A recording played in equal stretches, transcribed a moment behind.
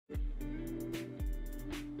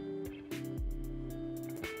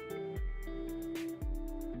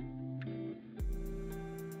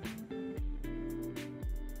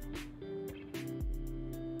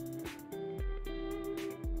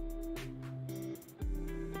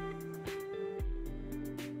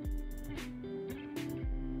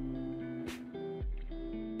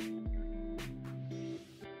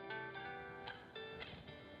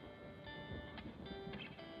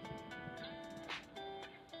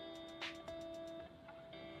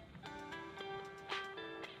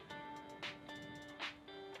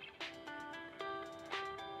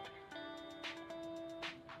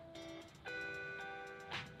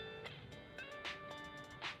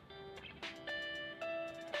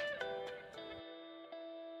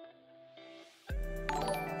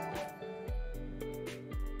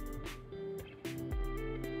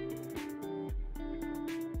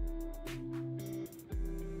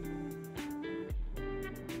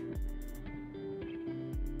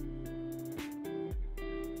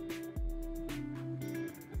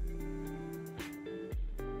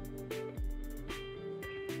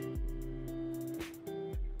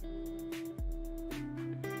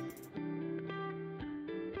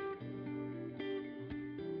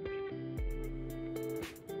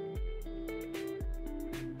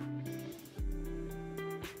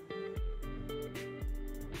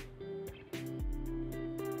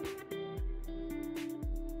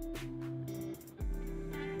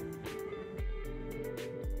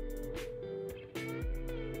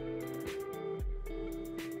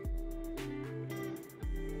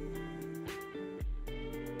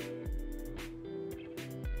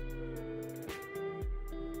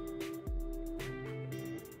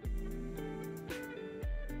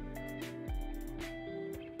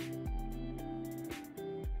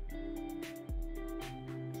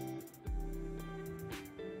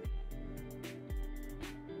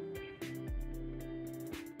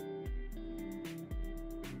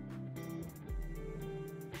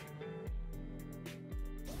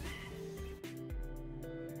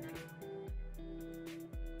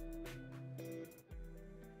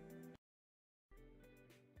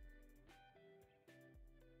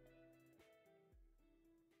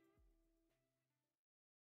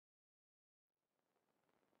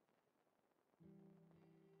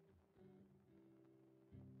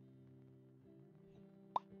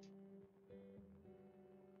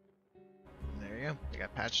go. We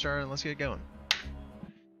got patch started, and let's get going.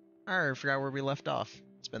 Alright, I forgot where we left off.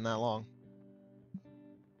 It's been that long.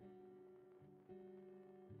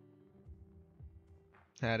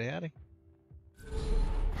 Howdy, howdy.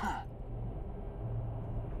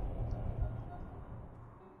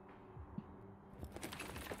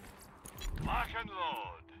 Lock and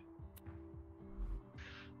load.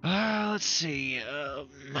 Let's see.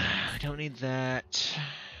 We don't need that.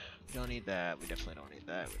 We don't need that. We definitely don't need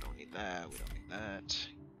that. We don't need that. We don't need that.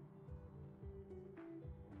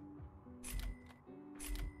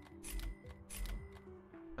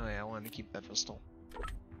 Oh yeah, I wanted to keep that pistol.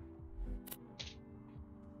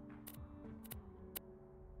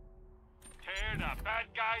 Tear the bad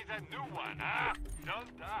guys a new one, huh?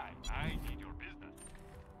 Don't die. I need your business.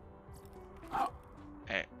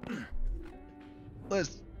 Hey.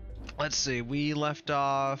 Let's see. We left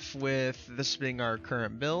off with this being our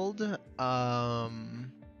current build. Maxed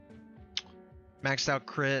out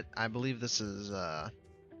crit. I believe this is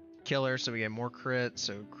killer, so we get more crit.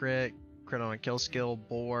 So crit on a kill skill,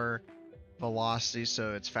 bore, velocity,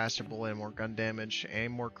 so it's faster bullet and more gun damage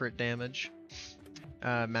and more crit damage.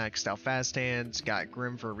 Maxed out fast hands, got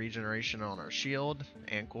Grim for regeneration on our shield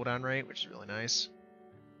and cooldown rate, which is really nice.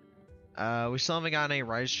 We still haven't gotten any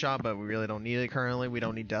rise shot, but we really don't need it currently. We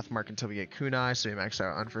don't need death mark until we get kunai, so we max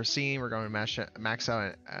out unforeseen. We're going to max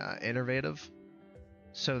out innovative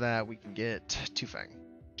so that we can get two fang.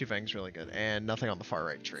 Two fang's really good, and nothing on the far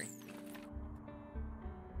right tree.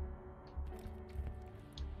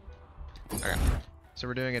 Okay, so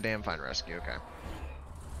we're doing a damn fine rescue. Okay.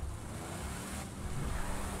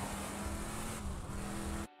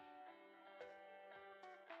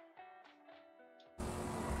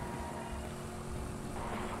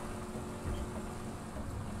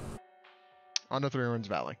 On to Three Ruins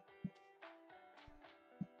Valley.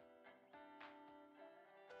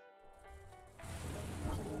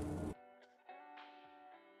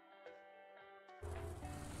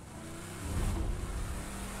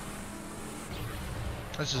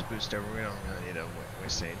 Let's just boost over. We don't really need to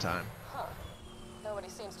waste any time. Huh. Nobody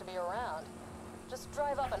seems to be around. Just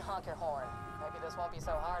drive up and honk your horn. Maybe this won't be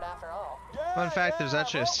so hard after all. Fun fact, there's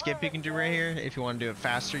actually a skip you can do right here. If you want to do it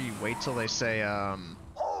faster, you wait till they say,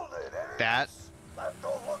 that.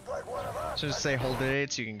 So just say hold it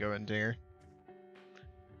 8 so you can go into here.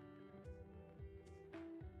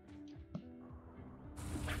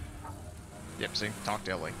 Yep, see? Talk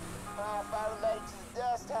to Ellie.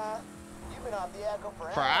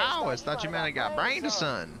 For hours, thought you meant I got brain to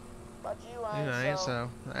sun. You know, so,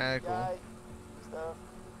 cool.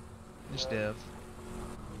 Just div.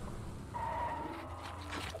 Oh,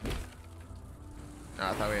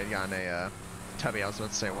 I thought we had gotten a, Tubby. I was about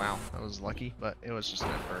to say, wow, that was lucky, but it was just an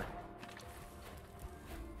emperor.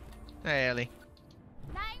 Hey, Ellie.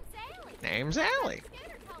 Name's Ellie.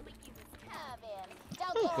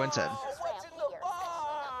 Ooh, Gwen said.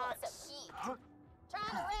 Trying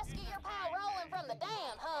to rescue your pal rolling from the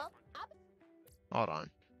dam, huh? Hold on.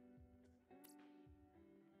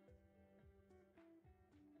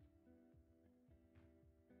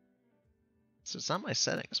 So it's not my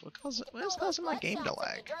settings. What is causing my game to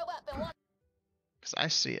lag? Because I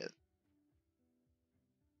see it.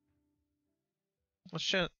 Let's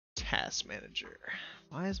show Task Manager.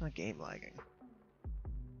 Why is my game lagging?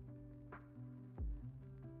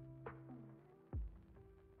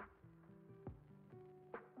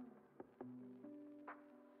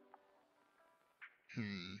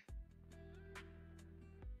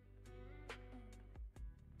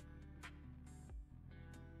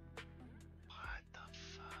 What the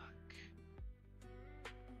fuck?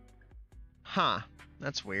 Huh.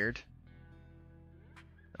 That's weird.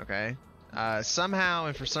 Okay. Somehow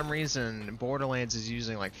and for some reason, Borderlands is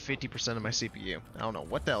using like 50% of my CPU. I don't know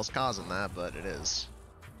what the hell's causing that, but it is.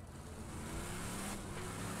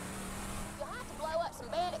 You'll have to blow up some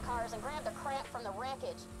bandit cars and grab the crap from the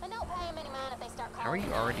wreckage. And don't pay them any mind if they start calling. How are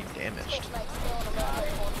you already damaged?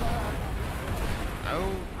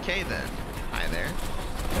 Okay then. Hi there.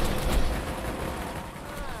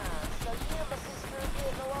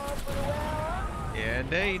 Yeah,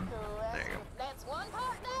 indeed. There you go. That's one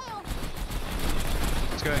part down.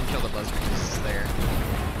 Let's go ahead and kill the buzzer because it's there.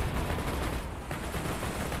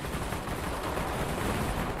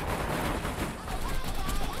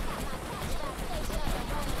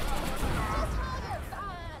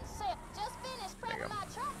 There you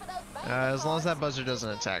go. As long as that buzzer doesn't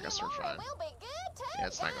attack us, we're fine. Yeah,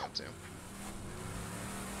 it's not going to.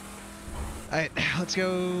 Alright, let's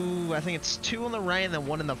go. I think it's 2 on the right and then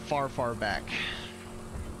 1 in the far, far back.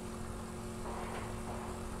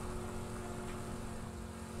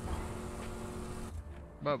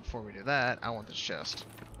 But before we do that, I want this chest.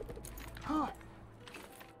 I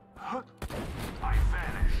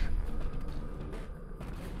vanish.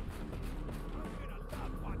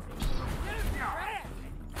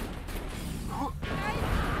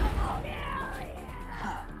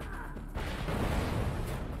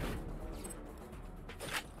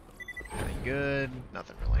 Anything good?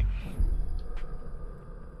 Nothing really.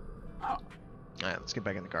 Alright, let's get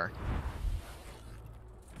back in the car.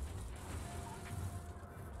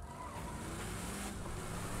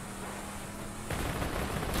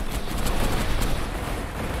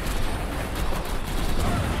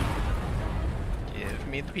 Give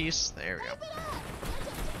me the piece. There we go.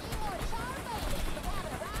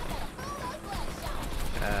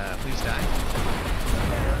 Please die.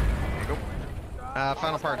 There you go.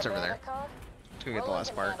 Final part's over there. Let's go get the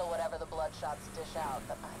last part. Handle whatever the bloodshots dish out,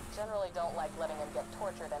 but I generally don't like letting him get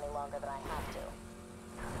tortured any longer than I have to.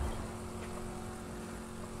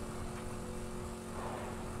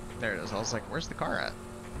 There it is. I was like, where's the car at?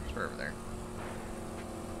 It's right over there.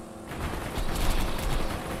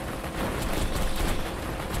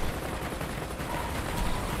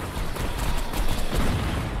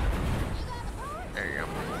 There you go.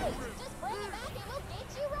 Just bring it back and we'll get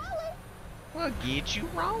you rolling. We'll get you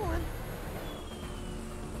rolling.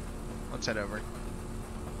 Let's head over.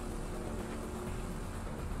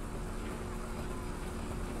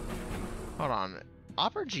 Hold on.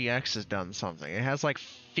 Opera GX has done something. It has like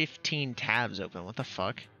 15 tabs open. What the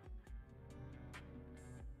fuck?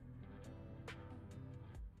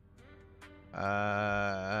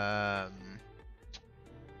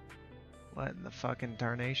 What in the fucking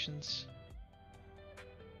tarnations?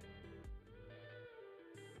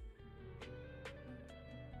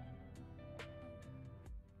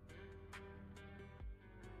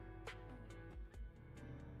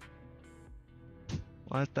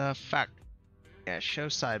 What the fuck? Yeah, show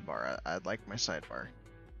sidebar. I'd like my sidebar.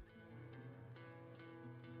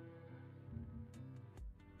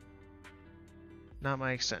 Not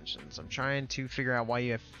my extensions. I'm trying to figure out why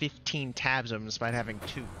you have 15 tabs open despite having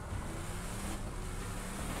 2.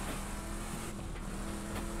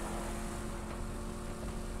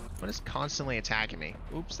 What is constantly attacking me?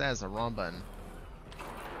 Oops, that is the wrong button.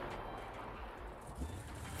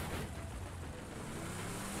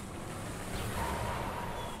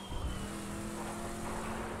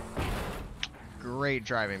 Great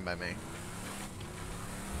driving by me.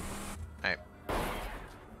 Alright.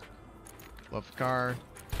 Love the car.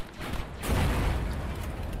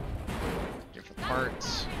 Here for the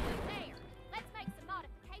parts. Let's make some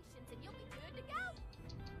modifications and you'll be good to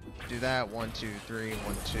go. Do that. 1, 2, 3,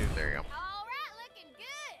 1, 2. There you go. All right, looking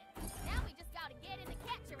good. Now we just gotta get in the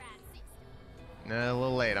capture ride system. No, a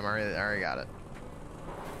little late. I already got it.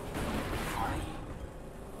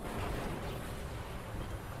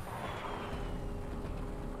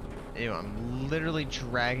 Ew, I'm literally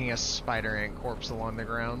dragging a spider ant corpse along the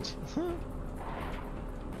ground.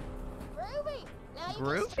 Groovy. Now you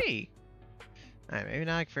Groovy! Alright, maybe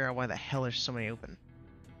now I can figure out why the hell there's so many open.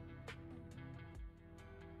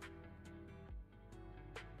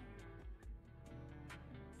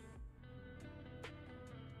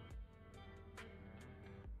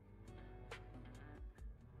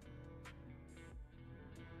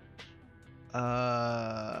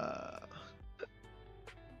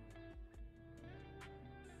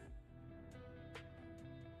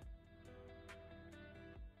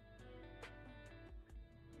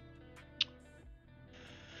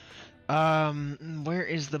 Where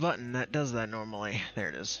is the button that does that normally? There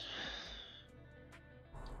it is.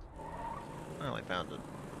 I only found it.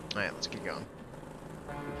 Alright, let's keep going.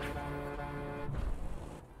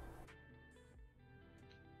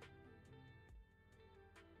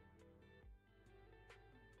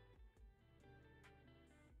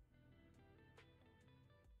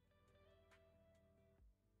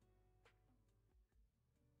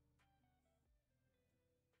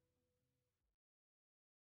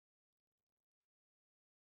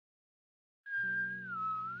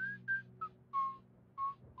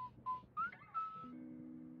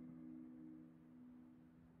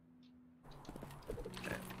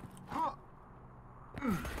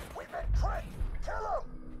 We've been tricked! Kill him!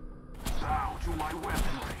 Bow to my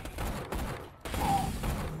weaponry.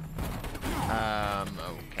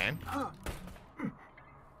 Okay.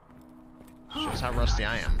 Shows how rusty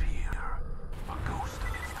I am. A ghost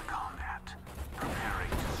against the combat. Preparing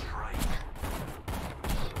to strike.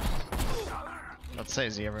 Sucker. Let's say,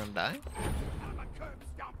 is he ever gonna die? I'm a curb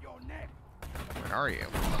stomp your neck. Where are you?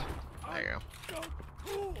 There you go. So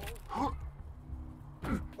cool.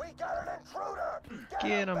 We got an intruder!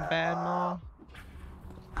 Get him, Bad Maw.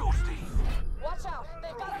 Ghosty. Watch Watch out!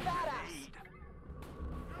 They've got a badass!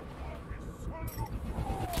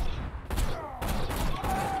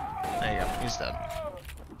 There you go. He's dead.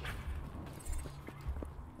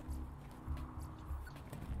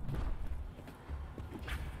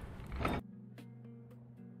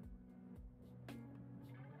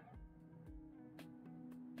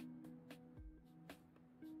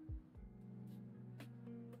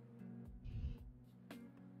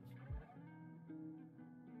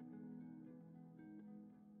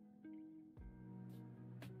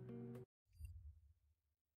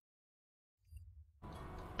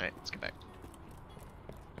 Alright, let's get back.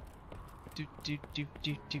 Do do do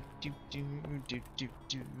do do do do do do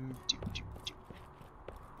do do do.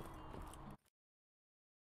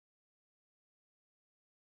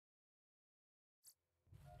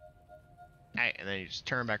 Alright, and then you just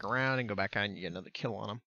turn back around and go back on and you get another kill on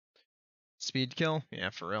him. Speed kill? Yeah,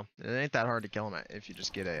 for real. It ain't that hard to kill him if you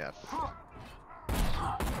just get a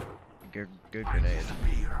good grenade.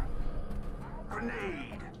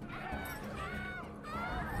 Grenade!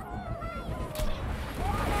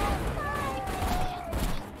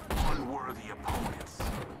 Unworthy opponents.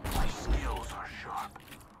 My skills are sharp.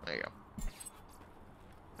 There you go.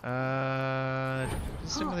 Doesn't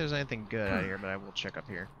seem like there's anything good out here, but I will check up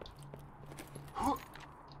here.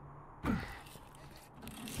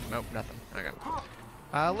 Nope, nothing. Okay.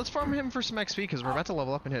 Let's farm him for some XP because we're about to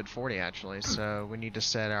level up and hit 40 actually, so we need to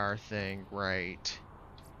set our thing right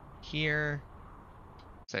here.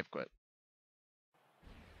 Save quit.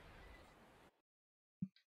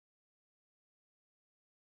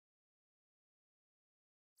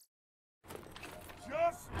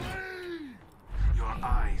 Just leave! Your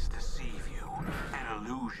eyes deceive you. An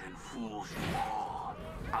illusion fools you all.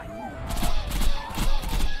 I move.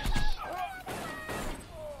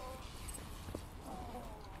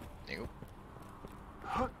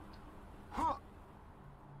 Nope.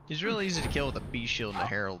 He's really easy to kill with a B shield and a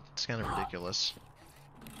herald. It's kind of ridiculous.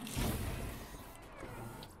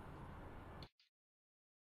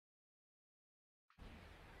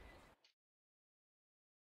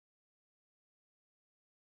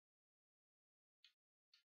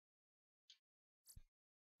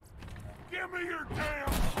 Give me your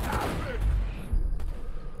damn stop it!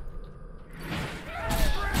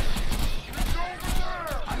 It's over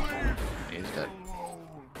there! Please! He's dead.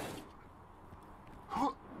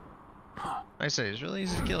 Like I say, he's really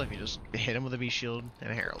easy to kill if you just hit him with a B shield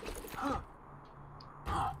and a herald.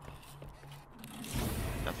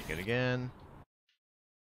 Nothing good again.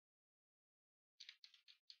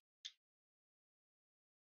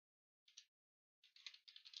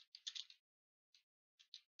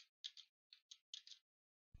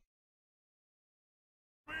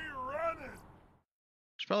 Be running!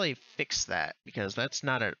 Should probably fix that because that's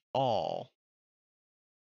not at all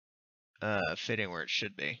fitting where it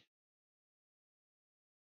should be.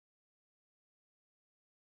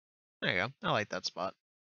 There you go. I like that spot.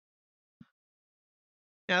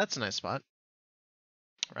 Yeah, that's a nice spot.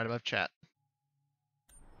 Right above chat.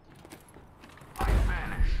 I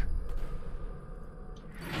vanish.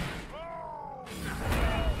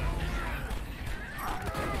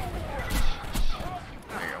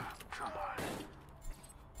 There you go. Come on.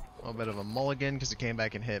 A little bit of a mulligan because it came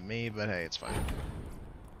back and hit me, but hey, it's fine.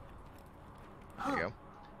 There you go.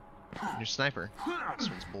 And your sniper. This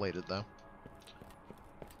one's bladed though.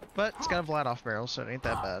 But it's got a Vlad off barrel, so it ain't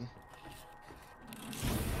that bad.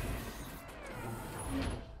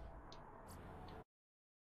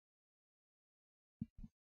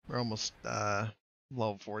 We're almost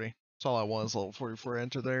level 40. That's all I want is level 40 before I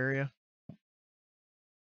enter the area.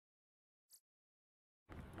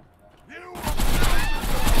 You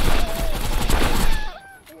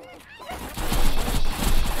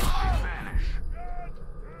vanish.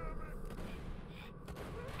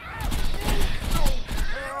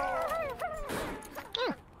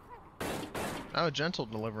 Oh, gentle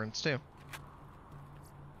deliverance too.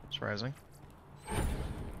 Surprising.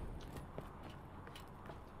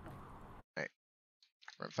 Alright.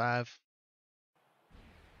 We're at 5.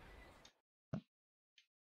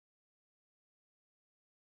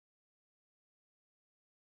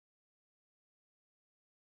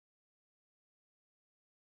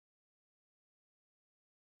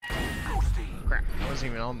 Ghosty. Crap, I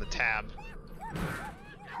wasn't even on the tab.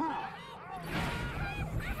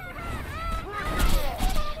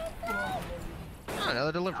 Oh,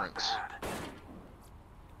 another deliverance.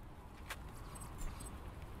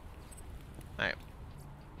 Alright.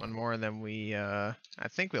 One more and then we I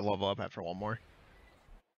think we level up after one more.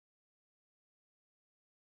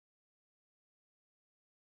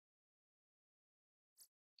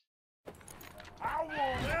 I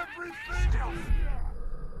want everything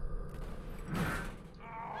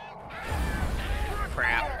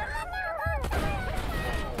Crap.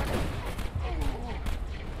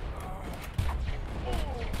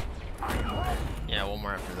 Yeah, one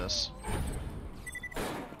more after this.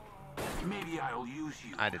 Maybe I'll use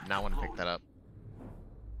you. I did not want to pick that up.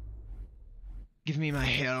 Give me my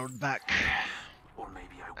herald back. Or maybe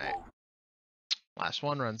I Alright. won't. Last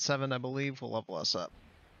one, run 7, I believe, will level us up.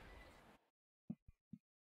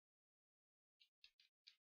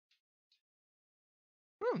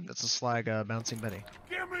 That's a slag bouncing Betty.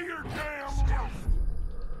 Give me your damn stealth.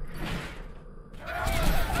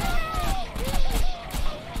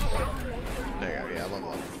 There you go, yeah,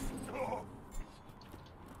 level up.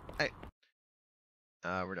 Hey.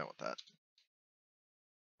 We're done with that.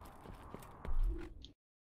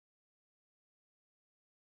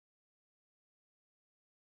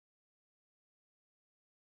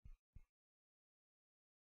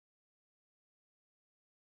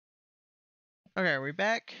 Okay, are we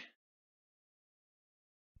back?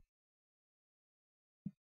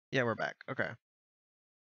 Yeah, we're back. Okay.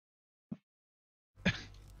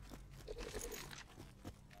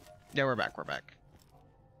 Yeah, we're back. We're back.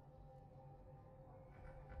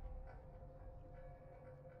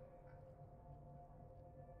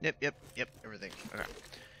 Yep. Everything. Okay.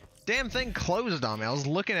 Damn thing closed on me. I was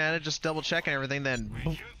looking at it, just double checking everything, then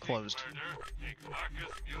boom, closed.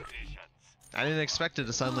 I didn't expect it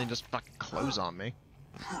to suddenly just fucking close on me.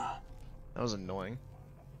 That was annoying.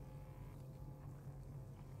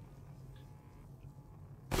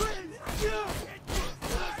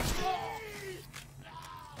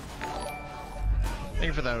 Thank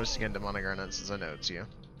you for the host again, Demonic Garnet, since I know it's you.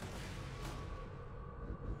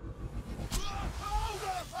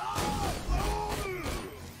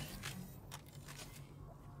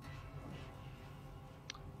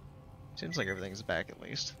 Seems like everything's back at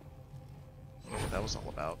least. I don't know what that was all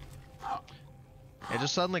about. It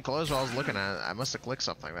just suddenly closed while I was looking at it. I must have clicked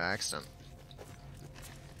something by accident.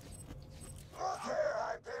 Look here,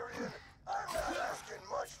 Hyperion. I'm not asking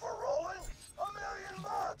much for rolling.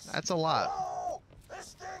 $1,000,000. That's a lot. Oh,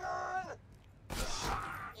 this thing on.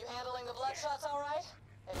 You handling the Bloodshots all right?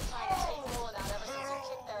 They've been trying to take Roland out ever since you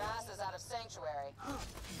kicked their asses out of Sanctuary.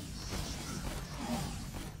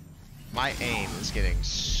 My aim is getting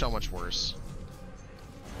so much worse.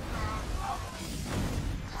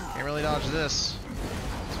 Can't really dodge this.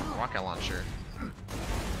 It's a rocket launcher.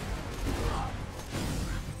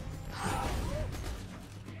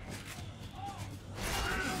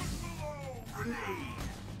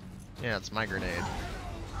 Yeah, it's my grenade.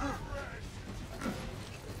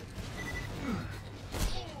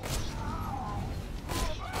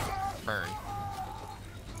 Burn.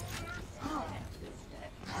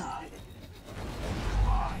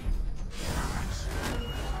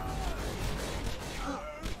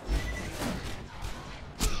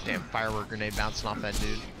 Damn firework grenade bouncing off that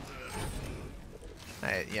dude.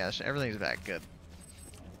 Alright, yeah, everything's back. Good.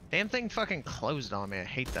 Damn thing fucking closed on me. I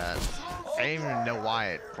hate that. I didn't even know why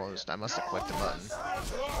it closed. I must have clicked the button.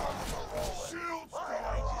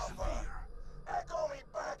 Echo me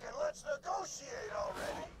back and let's negotiate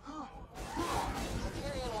already.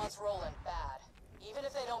 Hyperion wants Roland bad. Even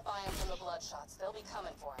if they don't buy him from the Bloodshots, they'll be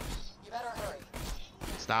coming for him. You better hurry.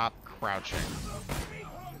 Stop crouching.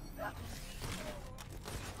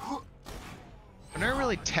 I've never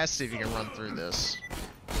really tested if you can run through this.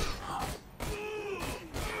 I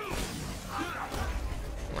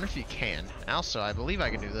wonder if you can. Also, I believe I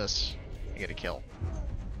can do this. You get a kill.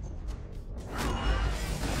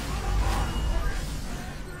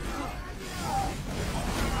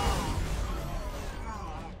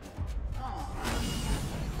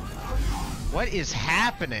 What is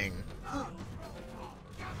happening?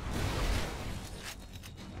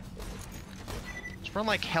 Just run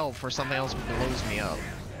like hell before something else blows me up.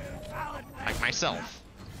 Like myself.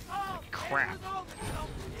 Like crap.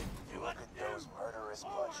 Look at those murderous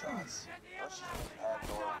Bloodshots. Don't you think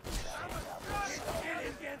Pandora would be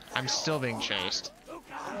happy now? I'm still being chased. Okay.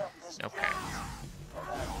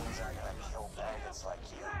 That means I'm gonna kill bandits like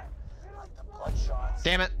you. Like the Bloodshots.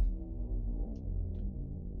 Damn it.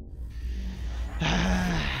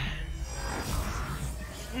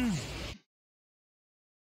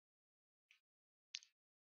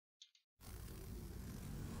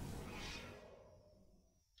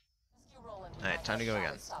 Alright, time to go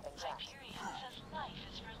again. Hyperion says life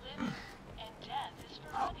is for living, and death is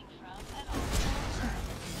for running from and over.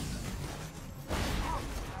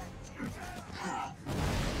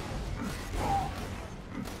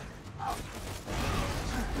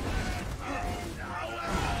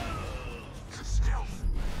 Stealth.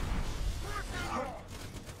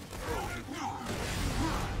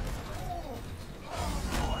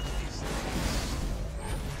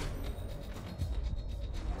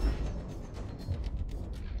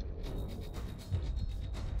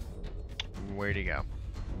 ready to go.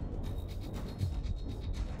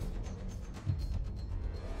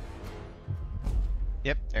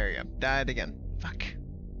 Yep, there you go. Died again. Fuck.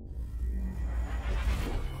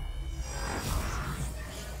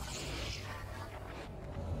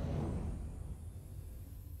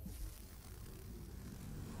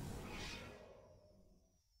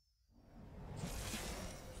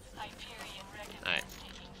 Hyperion recommends Alright.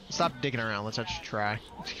 taking Stop digging around. Let's actually try.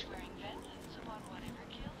 swearing vengeance upon whatever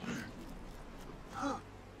kills you.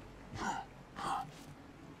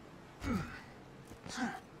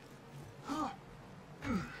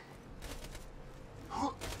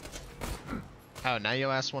 Oh, now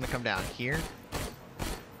your ass want to come down here?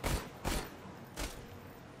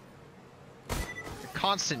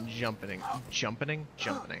 Constant jumping. Jumping?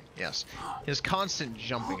 Yes. His constant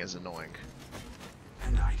jumping is annoying.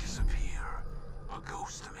 And I disappear, a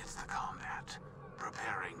ghost amidst the combat,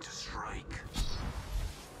 preparing to strike.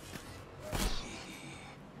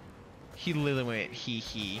 He literally went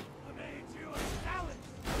hee.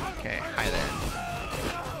 Okay, hi there.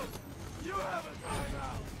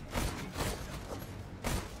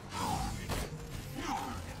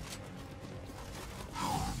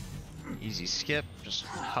 Easy skip, just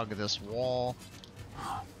hug this wall.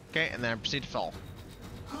 Okay, and then proceed to fall.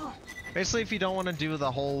 Basically, if you don't want to do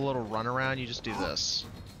the whole little run around, you just do this.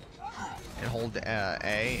 And hold A,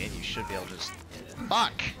 and you should be able to just...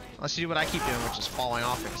 Fuck! Unless you do what I keep doing, which is falling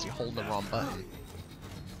off because you hold the wrong button.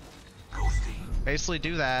 Basically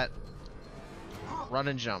do that, run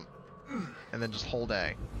and jump, and then just hold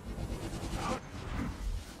A.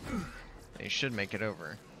 And you should make it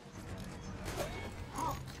over.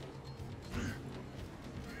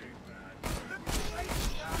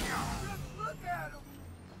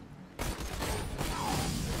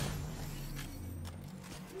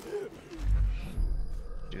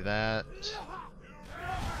 Do that.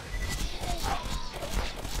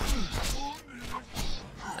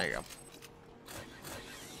 There you go.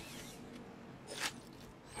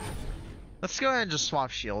 Let's go ahead and just swap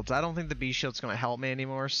shields. I don't think the B shield's going to help me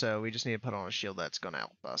anymore, so we just need to put on a shield that's going to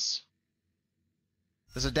help us.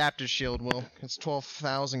 This adaptive shield will. It's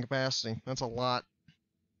 12,000 capacity. That's a lot.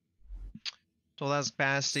 12,000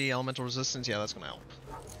 capacity, elemental resistance. Yeah, that's going to help.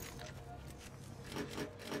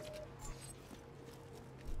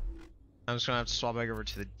 I'm just going to have to swap back over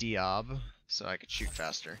to the Diob so I can shoot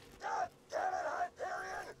faster. God damn it,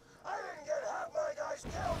 Hyperion! I didn't get half my guys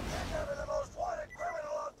killed kidnapping the most wanted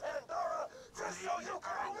criminal on Pandora just so you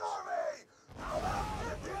can ignore me! How about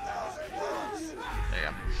 50,000 bucks? There you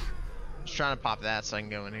go. Just trying to pop that so I can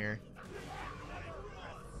go in here.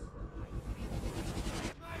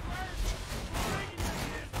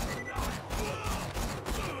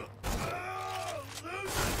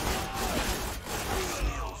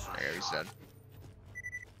 There you go, he's dead.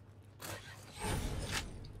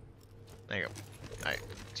 There you go. Alright,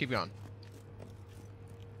 keep going.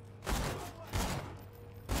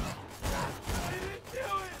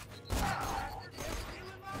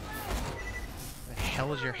 Where the hell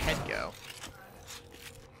does your head go?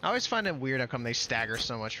 I always find it weird how come they stagger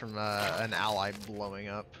so much from an ally blowing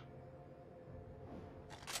up.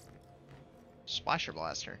 Splasher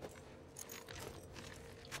Blaster.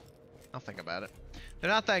 I'll think about it. They're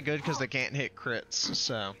not that good because they can't hit crits,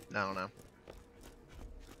 so I don't know.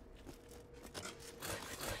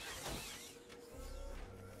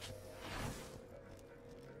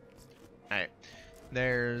 Alright.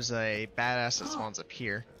 There's a badass that spawns up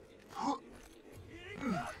here.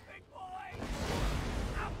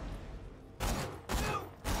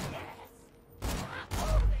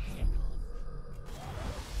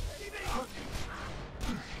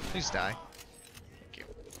 Please die. Thank you.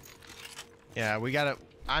 Yeah, we gotta...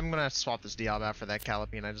 I'm gonna swap this Diob out for that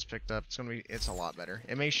Calipine I just picked up. It's a lot better.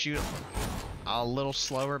 It may shoot a little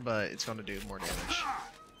slower, but it's gonna do more damage.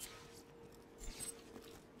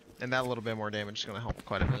 And that little bit more damage is gonna help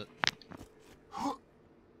quite a bit.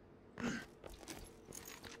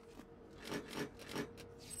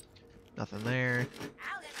 Nothing there.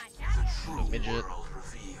 The true Midget. world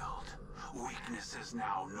revealed. Weakness is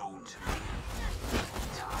now known to me.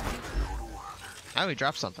 Time to go to work. Oh, we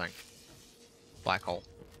dropped something. Black hole.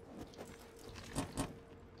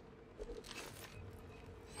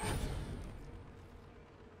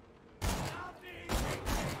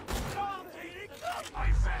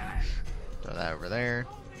 I vanish. Throw that over there.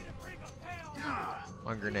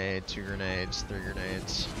 1 grenade, 2 grenades, 3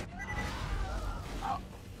 grenades.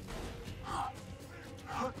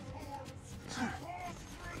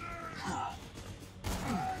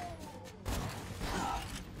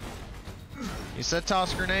 You said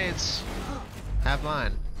toss grenades. Have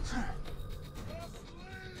mine.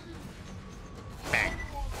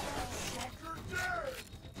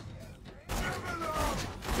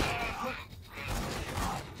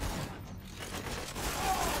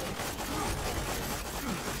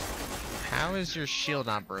 How is your shield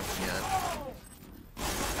not broken yet?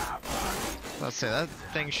 Let's say that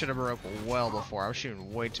thing should have broke well before. I was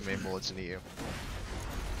shooting way too many bullets into you.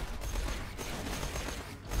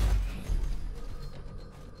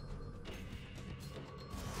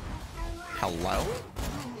 Hello?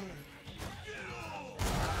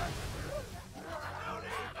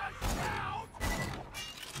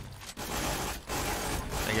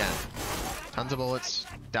 Again, tons of bullets,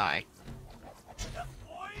 die.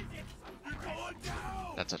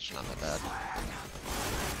 That's actually not that bad.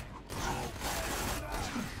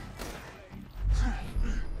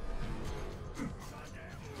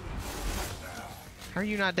 How are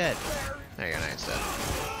you not dead? There you go, now he's dead.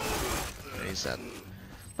 Yeah, he's dead.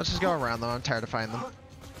 Let's just go around though, I'm tired of fighting them.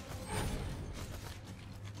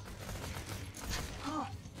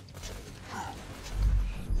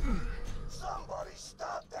 Somebody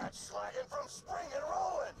stop that slagging from springing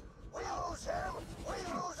rolling! We lose him, we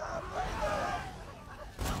lose our paper!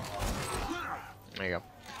 There you go.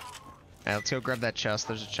 Yeah, let's go grab that chest.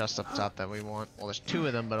 There's a chest up top that we want. Well, there's two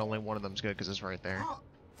of them, but only one of them's good because it's right there.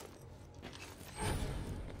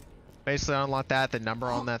 Basically, unlock that. The number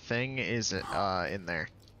on that thing is in there.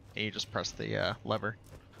 And you just press the lever.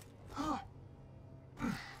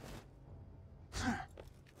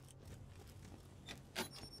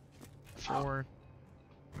 Four.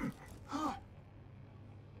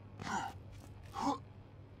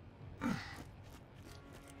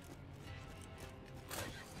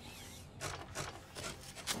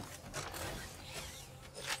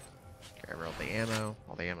 Grab all the ammo.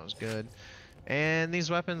 All the ammo's good. And these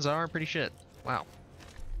weapons are pretty shit. Wow.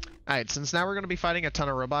 Alright, since now we're going to be fighting a ton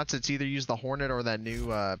of robots, it's either use the Hornet or that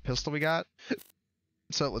new pistol we got.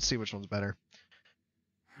 So let's see which one's better.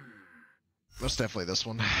 Most definitely this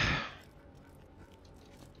one.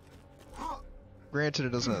 Granted,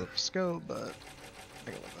 it doesn't have a scope, but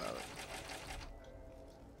I can live without it.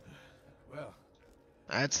 Well,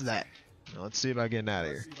 That's that. Now let's see about getting out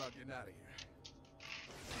of here. see about getting out of here.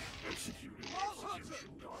 Wall Hunter!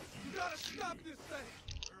 You gotta stop this thing!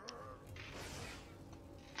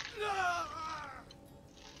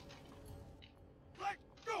 Let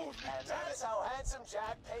go of me! And that's how Handsome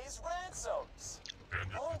Jack pays ransoms.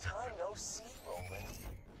 Long time no see, Roman.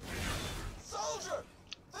 Soldier!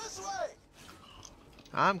 This way!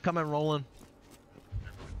 I'm coming rolling.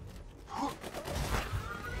 Go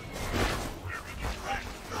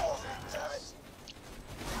of it, damn it!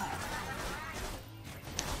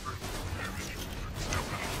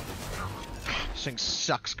 This thing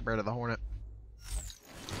sucks compared to the Hornet.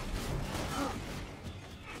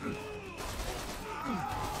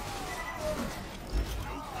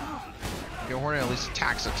 Your Hornet at least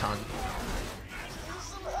attacks a ton.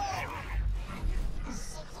 Some help!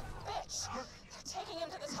 Son of a bitch! They're taking him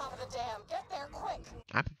to the top of the dam. Get there quick!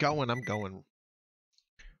 I'm going.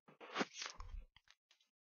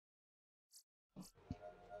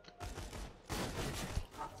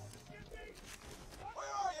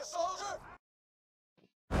 Where are you, soldier?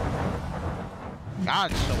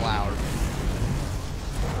 God, it's so loud.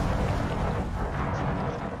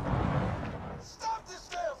 Stop this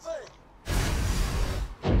damn thing!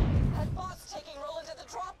 That bot's taking Roland to the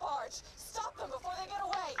drop barge. Stop them before they get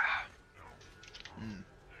away.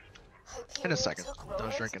 In a second. I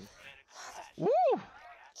was drinking. Woo!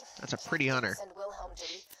 That's a pretty hunter. Send Wilhelm, did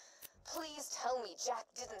he? Please tell me Jack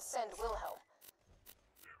didn't send Wilhelm.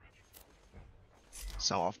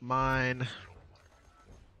 Sell off mine.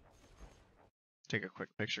 Take a quick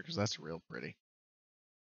picture because that's real pretty.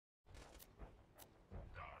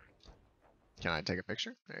 Can I take a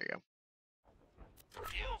picture? There you go.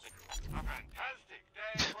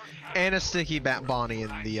 And a sticky bat Bonnie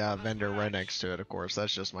and the vendor right next to it, of course.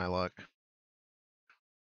 That's just my luck.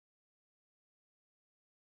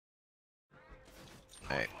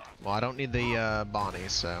 Hey, well, I don't need the Bonnie,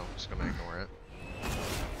 so I'm just gonna ignore it.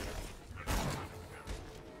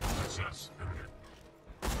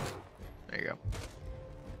 There you go.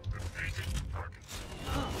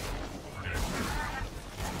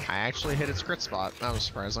 I actually hit its crit spot. That was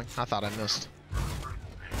surprising. I thought I missed.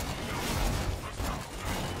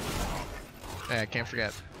 Hey, I can't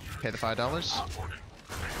forget. Pay the $5.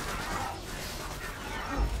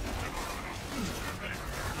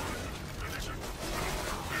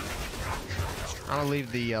 I'm gonna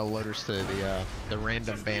leave the loaders to the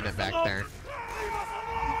random bandit back there.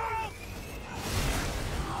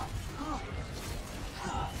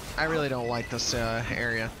 I really don't like this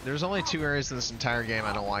area. There's only two areas in this entire game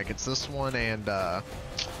I don't like. It's this one and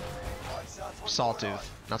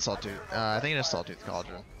Sawtooth. Not Sawtooth. I think it is Sawtooth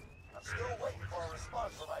Cauldron. I'm still waiting for a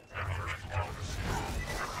response from my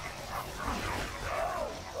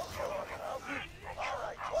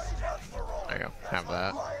There you go. Have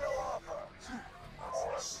that.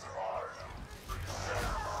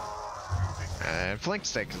 And Flank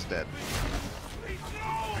Stick is dead.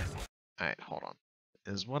 Alright, hold on.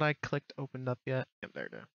 Is what I clicked opened up yet? Yep, there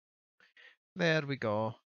it is. There we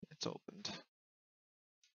go. It's opened.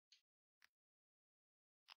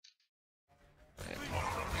 Right.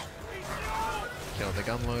 Kill the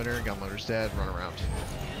gunloader. Gunloader's dead. Run around.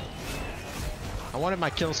 I wanted my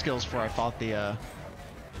kill skills before I fought the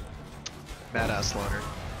badass loader.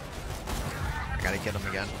 I gotta get him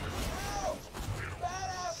again.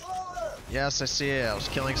 Yes, I see it. I was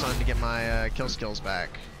killing something to get my kill skills back.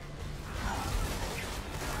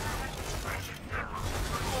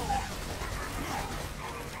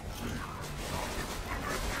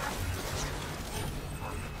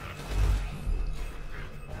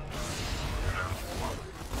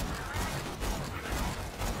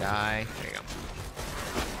 Die. There you go.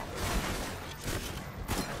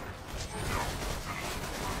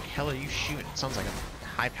 What the hell are you shooting? It sounds like a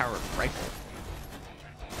high-powered rifle.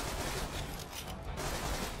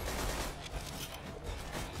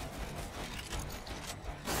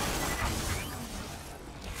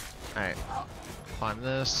 Alright. Climb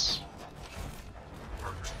this.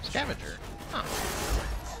 Scavenger. Huh.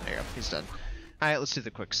 There you go. He's done. Alright, let's do the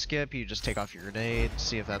quick skip. You just take off your grenade,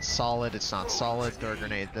 see if that's solid. It's not solid. Throw a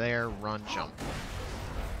grenade there. Run, jump.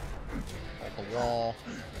 Hold the wall.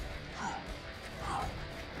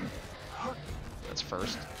 That's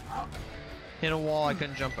first. Hit a wall I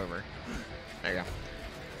couldn't jump over. There you go.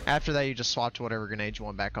 After that, you just swap to whatever grenade you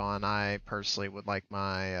want back on. I personally would like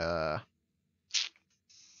my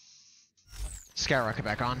Scout Rocket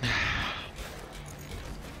back on.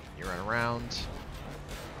 You run around.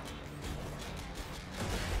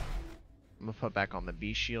 I'm gonna put back on the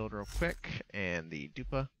B shield real quick and the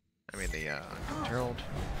Dupa. I mean the Herald.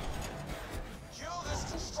 Kill this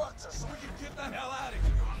constructor so we can Get the hell out of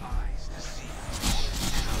here. Your eyes deceive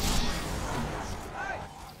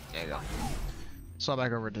There you go. Swap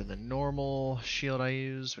back over to the normal shield I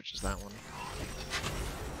use, which is that one.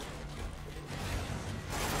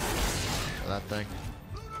 For that thing.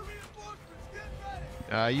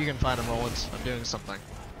 You can find them, Rollins. I'm doing something.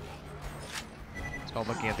 It's called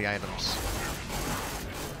looking at the items.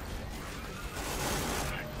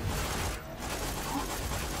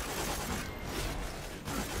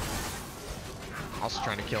 Also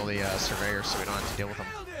trying to kill the surveyor so we don't have to deal with them.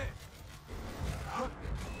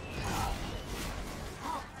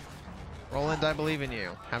 Roland, I believe in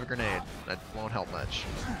you. Have a grenade. That won't help much,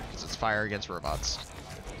 because it's fire against robots.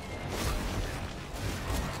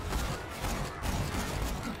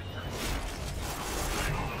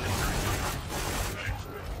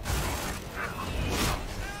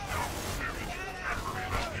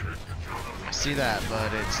 I see that,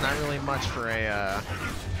 but it's not really much for a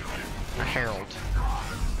herald.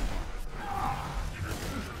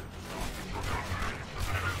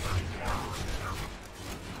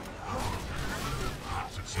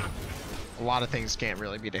 A lot of things can't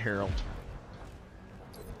really beat a herald.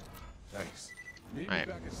 Thanks. Meet me Alright.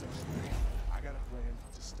 back at Section 3. I got a plan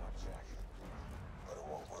to stop Jack. But it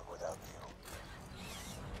won't work without you.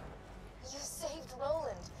 You saved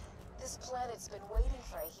Roland. This planet's been waiting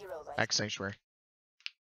for a hero like Back sanctuary.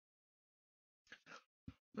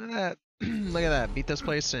 Look at that. Look at that. Beat this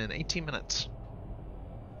place in 18 minutes.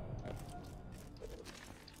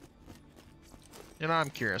 You know, I'm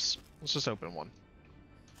curious. Let's just open one.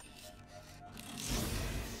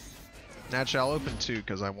 Naturally, I'll open two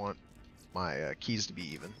because I want my keys to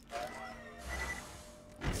be even.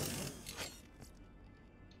 There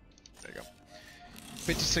you go.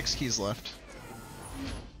 56 keys left.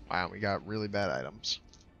 Wow, we got really bad items.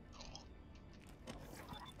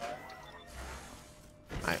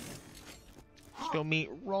 Alright. Let's go meet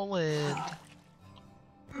Roland.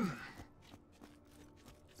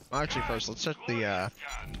 Well, actually, first, let's check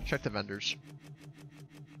the vendors.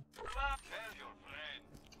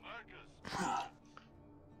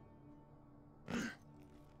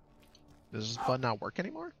 Does this button not work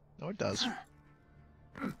anymore? No, it does.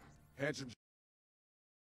 Handsome.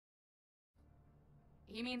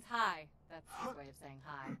 He means hi. That's his way of saying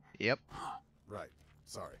hi. Yep. Right.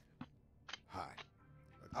 Sorry. Hi.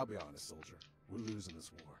 Look, I'll be honest, soldier. We're losing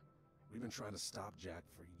this war. We've been trying to stop Jack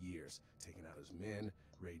for years, taking out his men,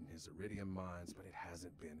 raiding his iridium mines, but it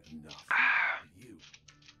hasn't been enough.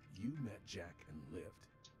 You met Jack and lived.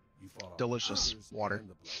 You fought off Delicious the Cougars water. and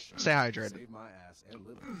the bloodshed. Stay hydrated. Saved my ass and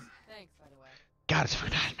Lily's. Thanks, by the way. God, it's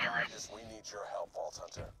my nightmare. We need your help, Vault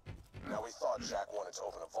Hunter. Now, we thought Jack wanted to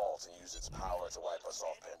open a vault and use its power to wipe us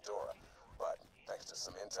off Pandora. But thanks to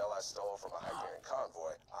some intel I stole from a Hyperion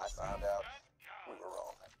convoy, I found out we were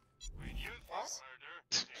wrong. When you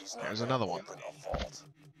What? He's not There's gonna another one. open a vault.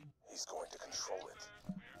 He's going to control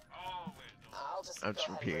it. I'll just I'll go just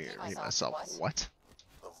ahead and repeat repeat myself. What?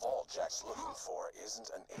 The vault Jack's looking for isn't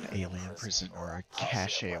an Alien prison or a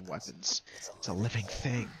cache of weapons. It's a living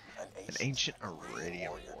thing. An ancient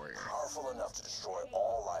Iridium warrior. Powerful enough to destroy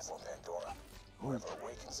all life on Pandora. Whoever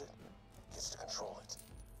awakens it gets to control it.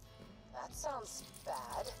 That sounds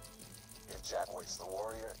bad. If Jack wakes the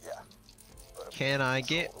warrior, yeah. But if Can we I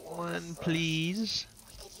control get the warrior one, first, please?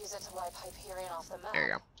 We could use it to wipe Hyperion off the map. There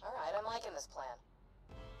you go. Alright, I'm liking this plan.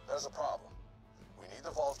 There's a problem. We need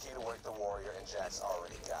the vault key to wake the warrior, and Jack's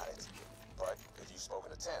already got it. But if you've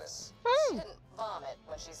spoken to Tannis, She didn't vomit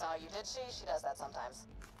when she saw you, did she? She does that sometimes.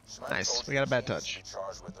 she might have Nice, told we you got a bad Genius touch. to be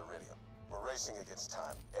charged with Iridium. We're racing against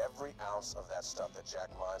time. Every ounce of that stuff that Jack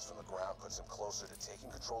mines from the ground puts him closer to taking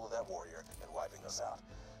control of that warrior and wiping us out.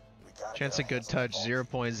 We gotta Chance get of our good hands on touch that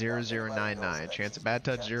vault key. 0.0099. Chance of bad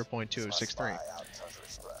touch He's my 0.2063. spy out in Tundra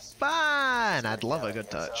Express. Fine, I'd He's love a gathering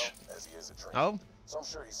good touch. intel as he is a drinker. Oh, So I'm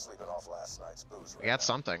sure he's sleeping off last night's booze right we got now.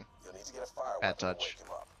 something. You'll need to get a fire Bad weapon to touch. wake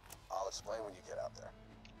him up. I'll explain when you get out there.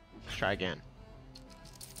 Let's try again.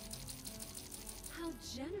 How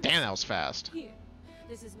generous. Damn, that was fast. Here,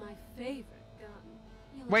 this is my favorite gun.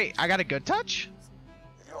 You'll Wait, I got a good touch?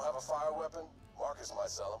 If you don't have a fire weapon, Marcus might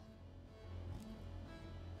sell them.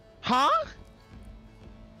 Huh?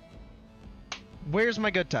 Where's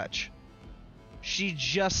my good touch? She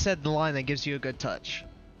just said the line that gives you a good touch.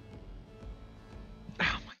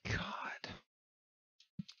 Oh my god.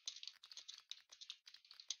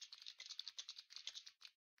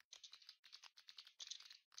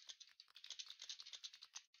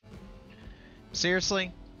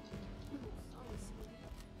 Seriously?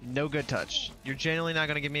 No good touch. You're genuinely not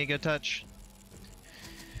gonna give me a good touch?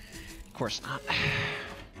 Of course not.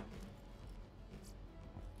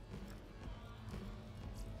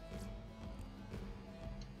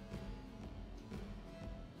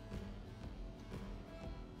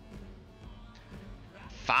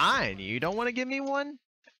 Fine, you don't want to give me one?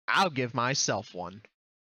 I'll give myself one.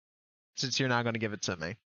 Since you're not going to give it to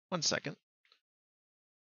me. 1 second.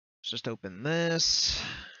 Let's just open this.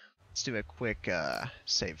 Let's do a quick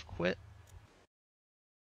save quit.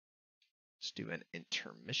 Let's do an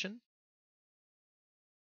intermission.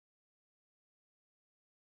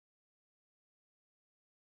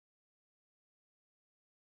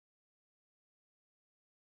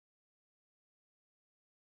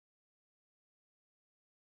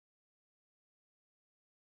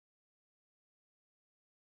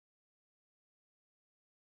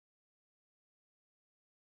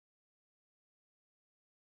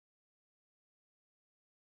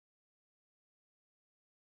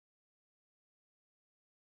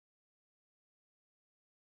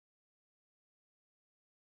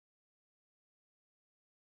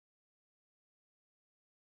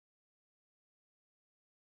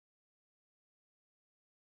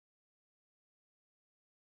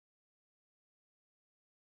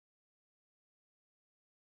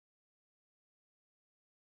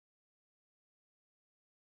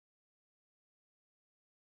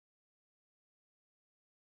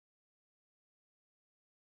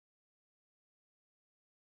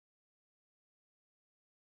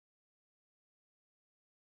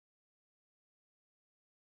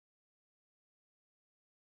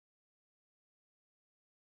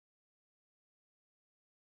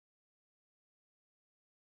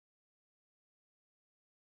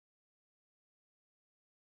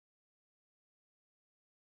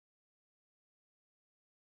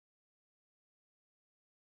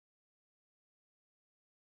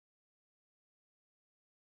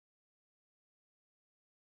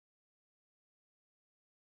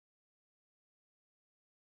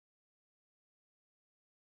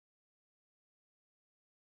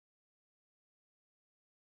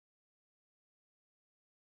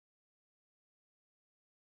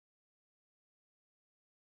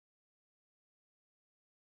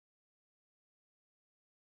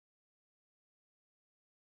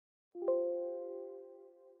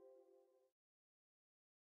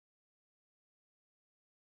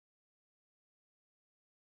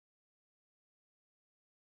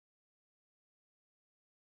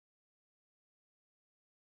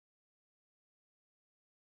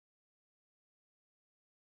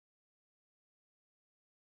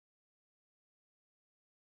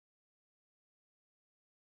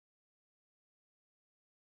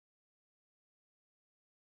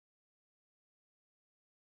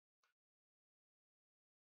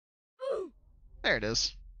 There it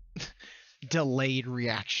is. Delayed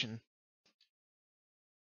reaction.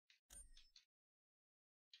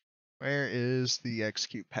 Where is the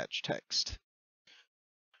execute patch text?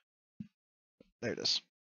 There it is.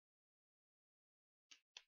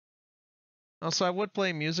 Also, I would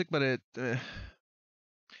play music, but it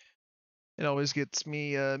always gets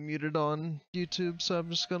me muted on YouTube, so I'm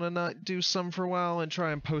just gonna not do some for a while and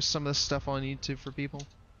try and post some of this stuff on YouTube for people.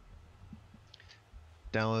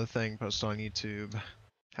 Download the thing, post it on YouTube,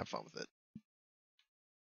 have fun with it.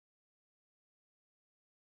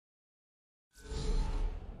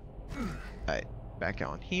 Alright, back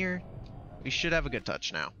on here. We should have a good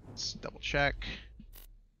touch now. Let's double check.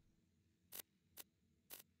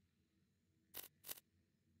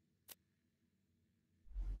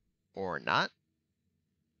 Or not.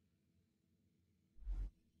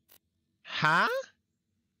 Huh?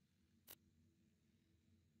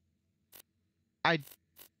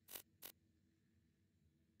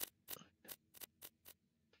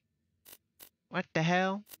 What the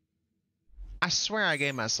hell? I swear I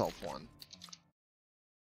gave myself one.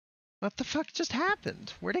 What the fuck just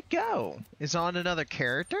happened? Where'd it go? Is it on another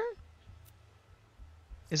character?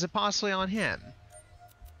 Is it possibly on him?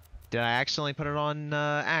 Did I accidentally put it on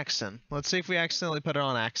Axton? Let's see if we accidentally put it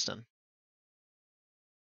on Axton.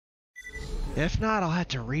 If not, I'll have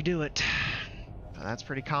to redo it. That's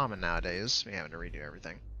pretty common nowadays, me having to redo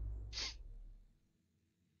everything.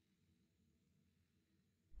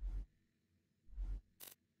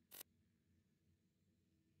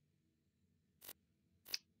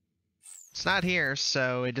 It's not here,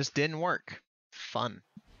 so it just didn't work. Fun.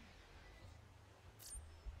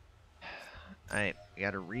 Alright, we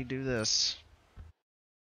gotta redo this.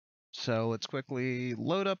 So let's quickly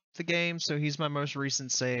load up the game. So he's my most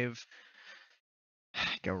recent save.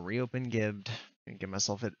 Go reopen Gibbed and give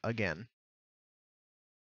myself it again.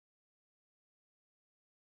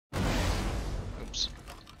 Oops.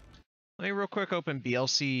 Let me real quick open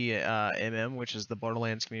BLC MM, which is the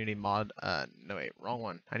Borderlands community mod. No wait, wrong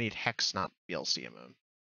one. I need Hex, not BLC MM.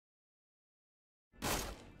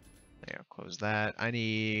 There, close that. I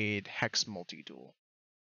need Hex multi-tool.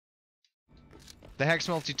 The Hex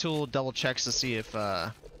multi-tool double checks to see if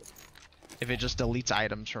it just deletes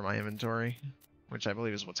items from my inventory, which I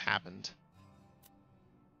believe is what's happened.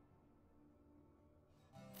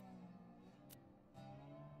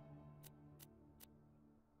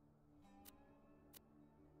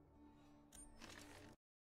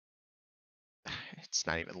 It's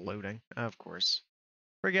not even loading, of course.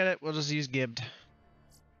 Forget it, we'll just use Gibbed.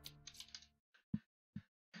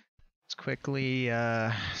 Let's quickly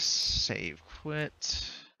save quit.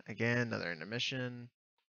 Again, another intermission.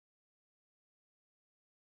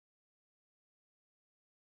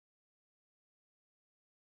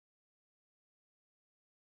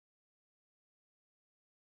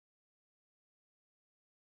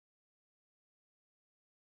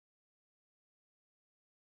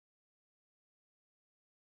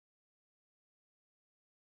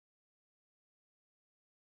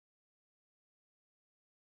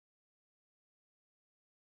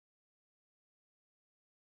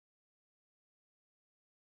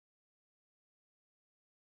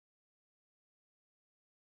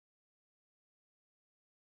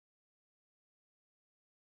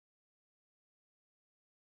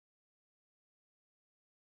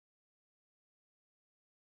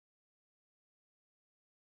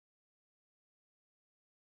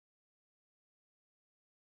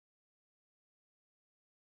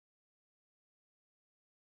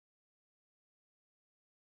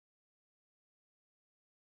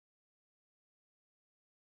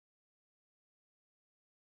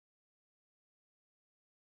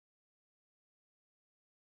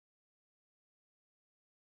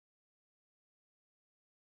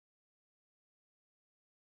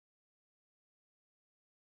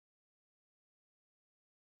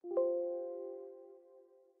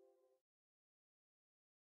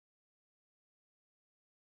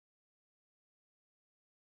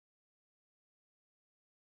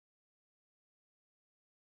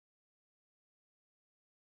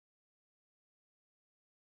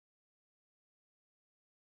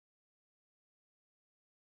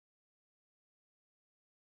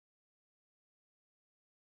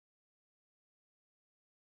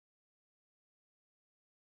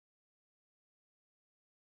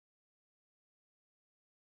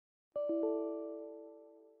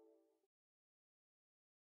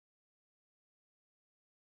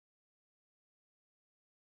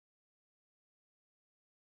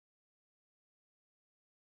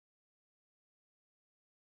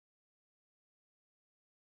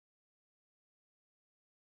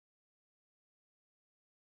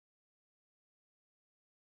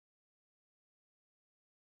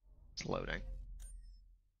 It's loading.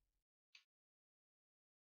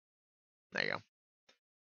 There you go.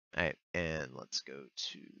 Alright, and let's go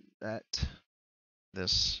to that.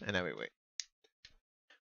 this, and then we wait.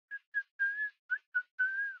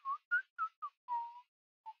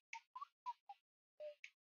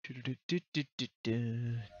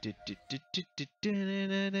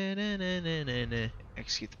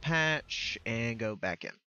 Execute the patch and go back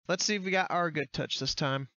in. Let's see if we got our good touch this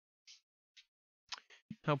time.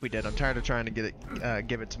 Hope we did. I'm tired of trying to get it,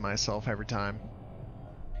 give it to myself every time.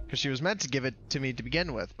 Because she was meant to give it to me to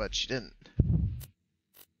begin with, but she didn't.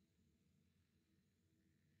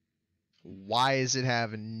 Why does it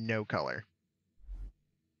have no color?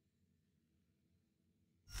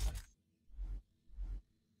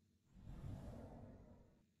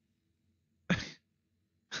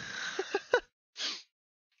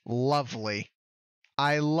 Lovely.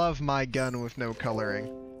 I love my gun with no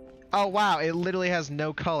coloring. Oh wow, it literally has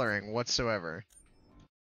no coloring whatsoever.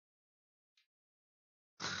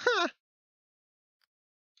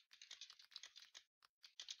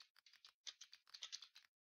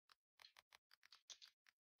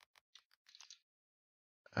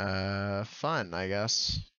 Fun, I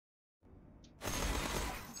guess.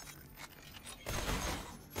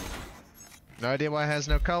 No idea why it has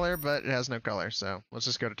no color, but it has no color, so let's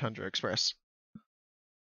just go to Tundra Express.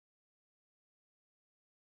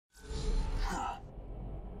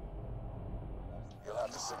 You'll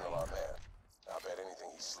have to signal our man. I bet anything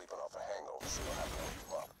he's sleeping off a hangover, so you'll have to wake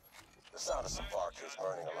him up. The sound of some bar kids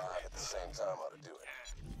burning alive at the same time ought to do it.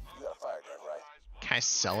 You got a fire gun, right? Can I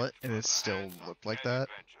sell it and it still look like that?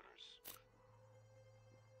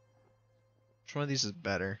 Which one of these is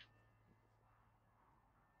better?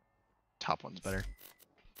 Top one's better.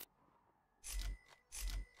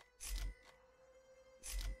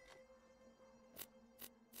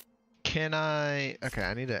 Can I... Okay,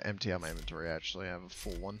 I need to empty out my inventory, actually. I have a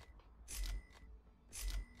full one.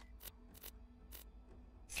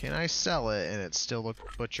 Can I sell it and it still look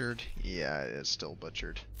butchered? Yeah, it is still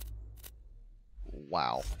butchered.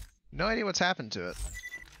 Wow. No idea what's happened to it.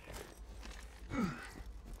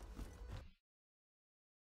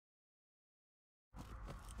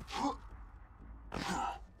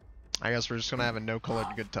 I guess we're just gonna have a no-colored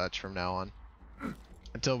good touch from now on.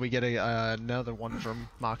 Until we get another one from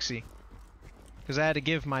Moxie. Because I had to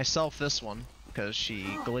give myself this one, because she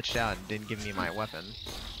glitched out and didn't give me my weapon.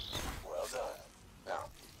 Well done. Now,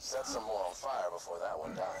 set some more on fire before that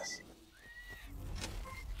one dies.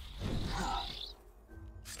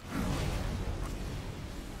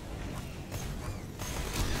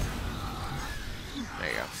 There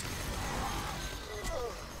you go.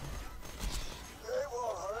 Hey,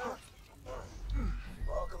 Wall Hunter.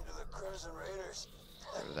 Welcome to the Crimson Raiders.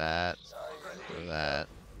 Do that. Do that.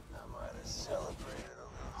 I might have celebrated a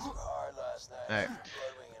little too hard last night. Alright.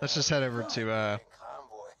 Let's just head over to,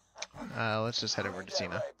 let's just head over to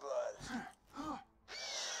Tina.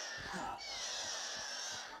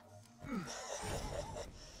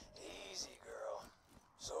 Easy, girl.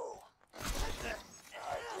 So,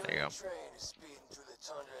 There you go.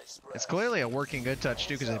 It's clearly a working good touch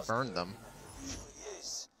too, because it burned them.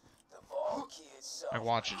 Like,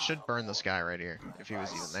 watch, it should burn this guy right here, if he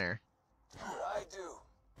was even there. What I do,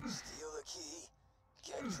 steal the key,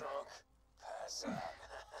 get drunk, pass out.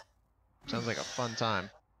 Sounds like a fun time.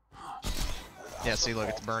 Yeah, see, look,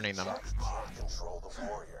 it's burning them. Control the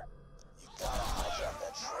warrior. You gotta hijack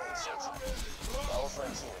that train, soldier. Our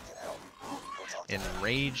friend Tina can help. Go talk to her.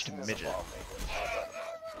 Enraged midget.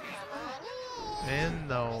 And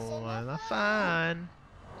no, fine.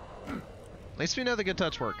 At least we know the good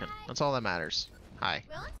touch working. That's all that matters. Hi.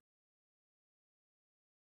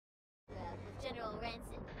 With General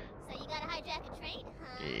Rancid. So you gotta hijack a train,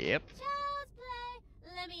 huh? Yep. Child's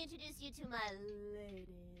play. Let me introduce you to my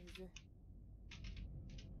ladies.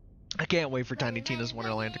 I can't wait for Tiny Tina's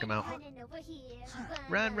Wonderland to come out.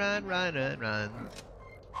 Run, run, run, run, run.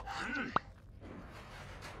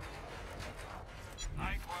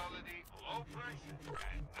 High quality, low price, and no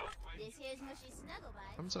This here's mushy snuggle bite.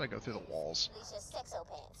 What happens if I go through the walls? These just sexo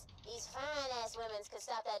pants. These fine-ass women's could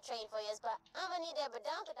stop that train for you, but I'm gonna need that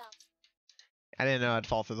badonkadonk. I didn't know I'd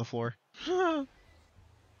fall through the floor. Let's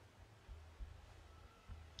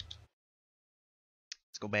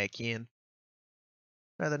go back in.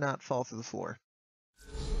 Rather not fall through the floor.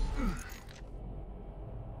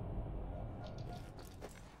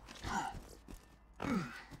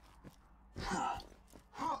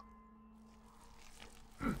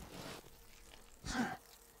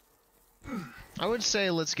 I would say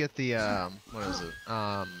let's get the what is it?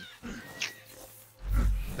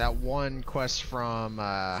 That one quest from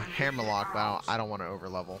Hammerlock, but I don't want to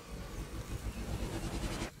overlevel.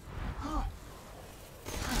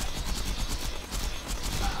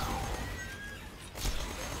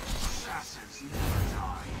 assassins never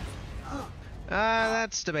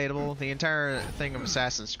That's debatable. The entire thing of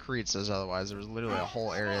Assassin's Creed says otherwise. There was literally a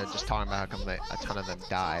whole area just talking about how come a ton of them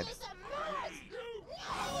died.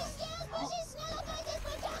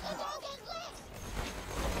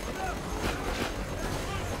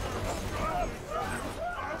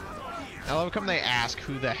 I love how they ask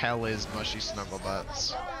who the hell is Mushy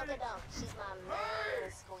Snugglebutts.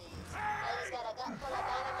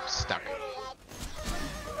 Stuck.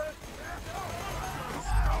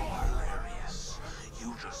 How hilarious.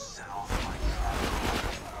 You just set off my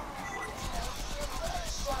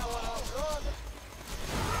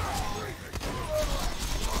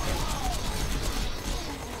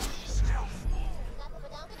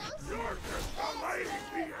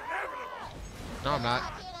No, I'm not.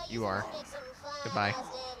 You are. Goodbye.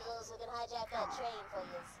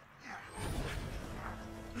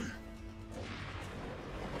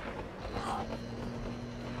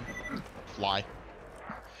 Fly.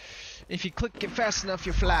 If you click it fast enough,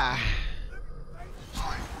 you fly.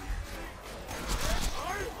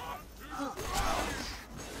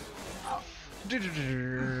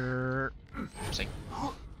 See.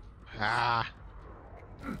 Ah.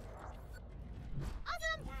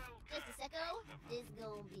 Just a second. This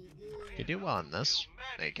gonna be good. You do well on this.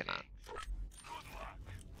 No, you cannot.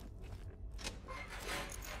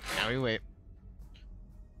 Now we wait.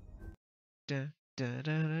 Da da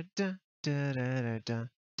da da da da da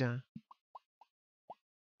da.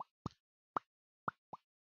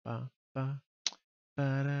 Ba ba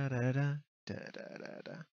ba da da da da da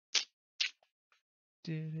da.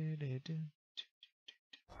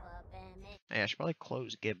 Hey, I should probably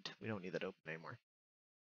close Gibbed. We don't need that open anymore.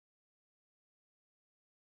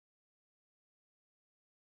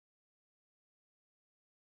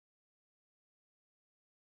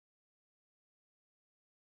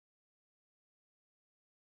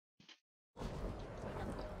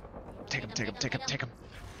 Take him, take him, take him, take him.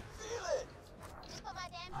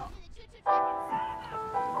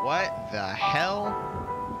 What the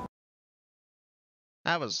hell?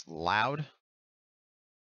 That was loud.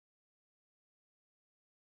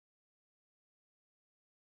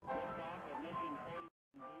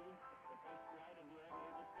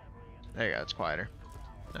 There you go, it's quieter.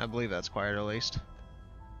 I believe that's quieter at least.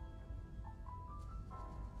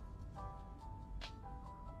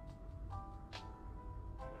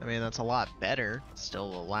 I mean, that's a lot better. It's still a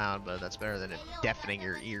little loud, but that's better than it deafening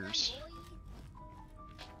your ears.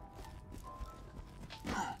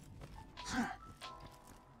 At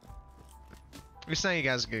least now you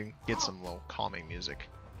guys can get some little calming music.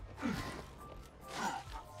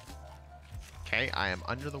 Okay, I am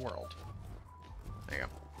under the world. There you go.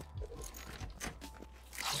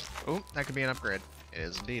 Oh, that could be an upgrade. It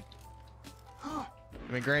is indeed. I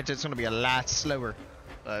mean, granted, it's going to be a lot slower,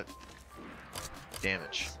 but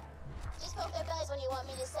damage. Just poke their bellies when you want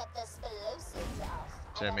me to set the explosives off.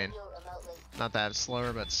 See what I mean? Not that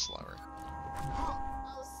slower, but slower.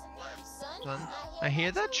 Oh, snap, son. Son, I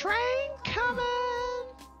hear the train coming!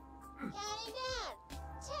 Counting down.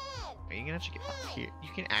 10. Are you gonna actually get up here?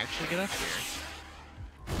 You can actually get up here.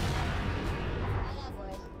 I got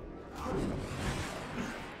word.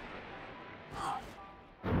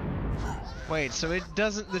 Wait, so it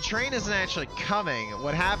doesn't, the train isn't actually coming.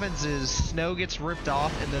 What happens is snow gets ripped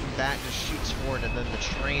off and then that just shoots forward and then the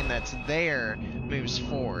train that's there moves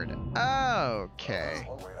forward. Okay.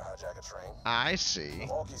 One way to hijack a train. I see. The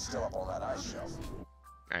Vulky's still up on that ice shelf.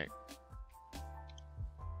 Alright.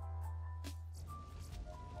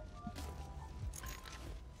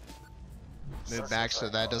 Move back so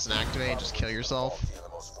that doesn't activate, just kill yourself. The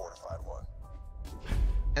most fortified one.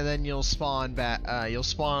 And then you'll spawn back, you'll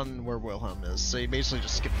spawn where Wilhelm is. So you basically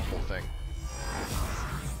just skip the whole thing.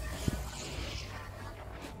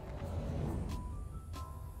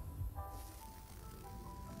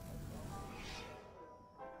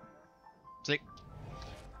 See?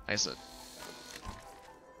 I said.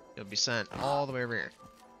 You'll be sent all the way over here.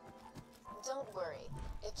 Don't worry.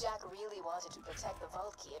 If Jack really wanted to protect the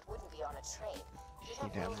Vault Key, it wouldn't be on a train.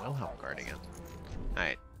 He'd have Wilhelm guarding it.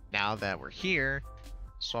 Alright, now that we're here,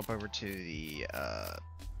 swap over to the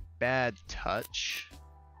Bad Touch.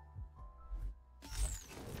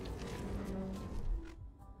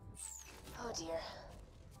 Oh dear.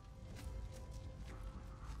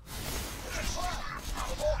 The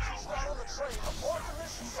Vulky's not on the train. Abort the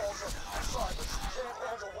mission, soldier. I'm sorry, but you can't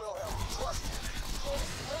handle Wilhelm. Trust me.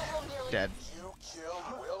 Wilhelm nearly... Dead. You killed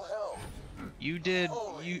Wilhelm. You did,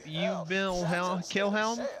 Holy you hell. Wilhelm, Jackson kill stood a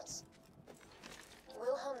Helm? chance.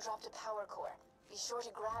 Wilhelm dropped a power core. Be sure to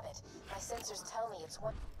grab it. My sensors tell me it's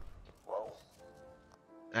one... Whoa.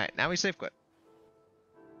 Alright, now we safe quit.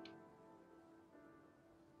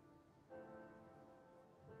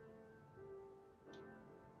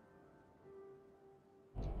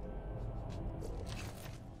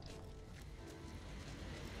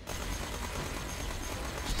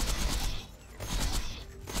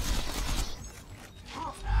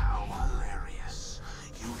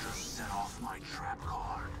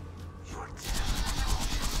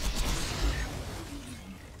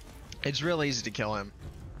 It's real easy to kill him.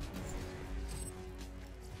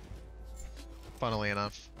 Funnily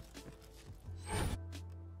enough.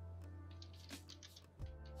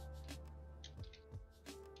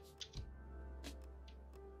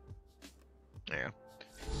 There you go.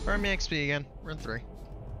 Burn me XP again. We're in 3.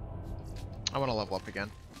 I want to level up again.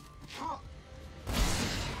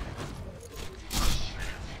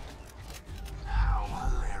 How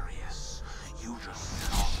hilarious. You just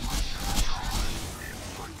set off my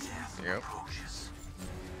for death There you go. approaches.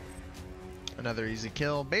 Another easy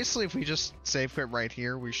kill. Basically, if we just save quit right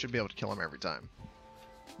here, we should be able to kill him every time.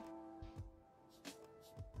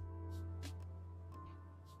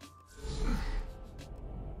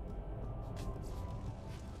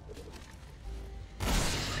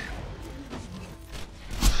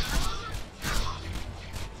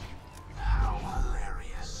 How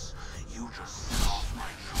hilarious. You just set off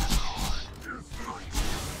my trump card for death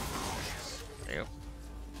approaches. There you go.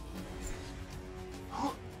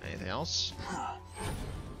 Anything else?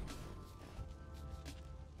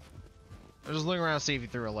 I'm just looking around to see if he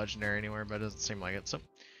threw a legendary anywhere, but it doesn't seem like it. So,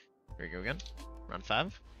 here we go again. Round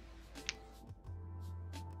 5.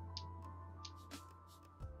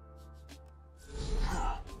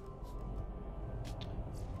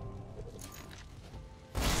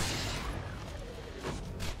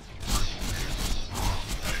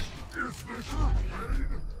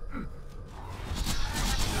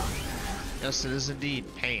 Yes, it is indeed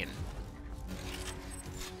pain.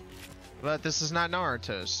 But this is not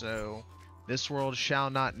Naruto, so this world shall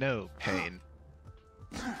not know pain.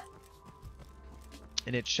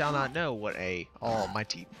 And it shall not know what a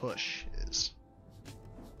almighty push is.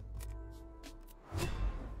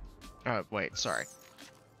 Oh, wait, sorry.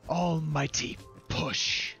 Almighty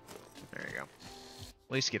push. There you go.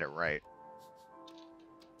 At least get it right.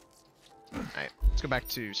 Alright, let's go back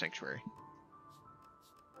to Sanctuary.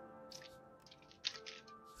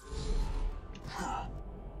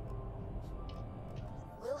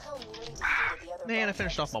 Man, I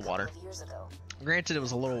finished off my water. Granted, it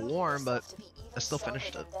was a little warm, but I still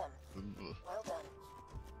finished it.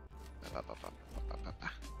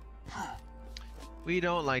 We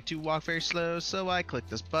don't like to walk very slow, so I click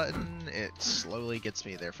this button. It slowly gets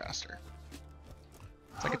me there faster.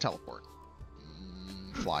 It's like a teleport.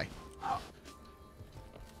 Fly.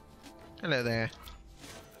 Hello there.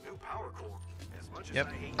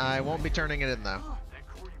 Yep, I won't be turning it in though.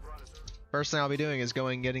 First thing I'll be doing is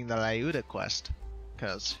going and getting the Lyuda quest.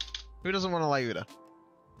 Because who doesn't want a Lyuda?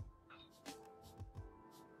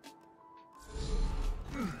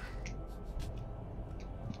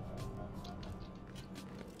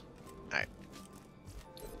 Alright.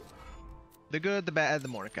 The good, the bad, the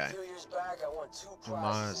Mordecai. A few years back, I won 2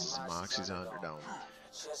 Mars, prizes in Moxie's Underdome. Underdome.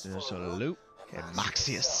 Just There's for a loot loot and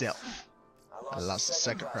Moxie herself. I lost the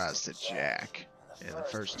second prize to Jack, and the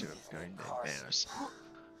first 2 are going to banners.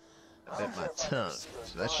 I bit my tongue,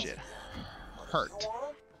 so that shit hurt.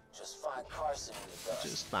 Just find Carson in the dust.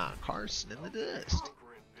 Just find Carson in the dust.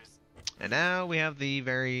 And now we have the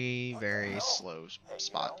very, very slow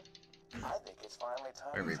spot I think it's finally time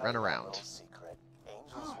where we to run tell you my around. little secret.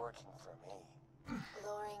 Angel's working for me.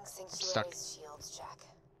 Lowering Stuck. Sanctuary's shields, Jack.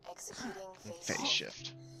 Executing Phase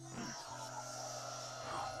shift.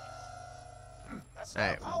 That's not a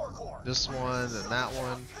Alright, power core. this one and that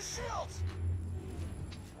one. The shields.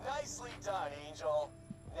 Nicely done, Angel.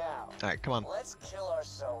 Now, Alright, come on. let's kill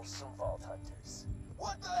ourselves some Vault Hunters.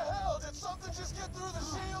 What the hell? Did something just get through the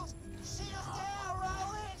shield? Shields down,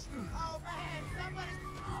 Rollins! Oh man, somebody...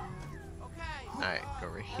 Okay. Alright, go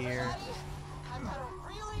over here. I've got a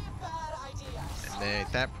really bad idea.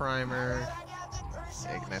 Ignite that primer.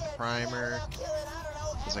 Ignite the primer.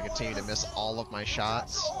 As I continue to miss all of my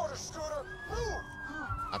shots.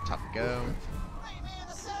 Up top we go.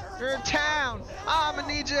 You're in town! I'ma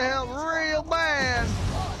need your help real bad!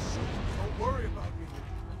 Don't worry about me.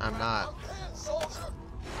 I'm not. Soldier,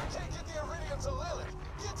 I can't get the Iridium to Lilith.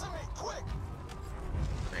 Get to me, quick!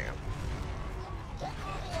 There you go. Get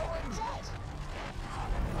moving or we're dead!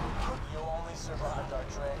 You only survived our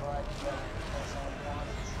train ride together because I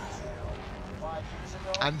wanted you to. 5 years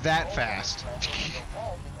ago, I'm that fast.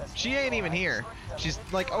 because She ain't even here. She's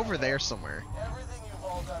like over there somewhere. everything you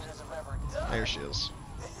Vault Hunters have ever done. There she is.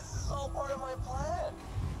 This is all part of my plan.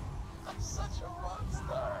 I'm such a rock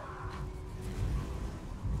star.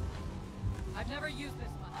 I've never used this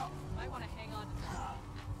one. Might want to hang on to this.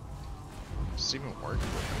 Does this even work?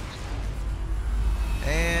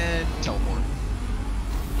 And teleport.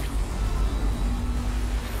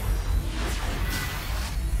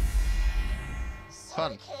 Sorry,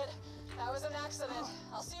 Fun. kid. That was an accident.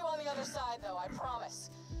 I'll see you on the other side, though, I promise.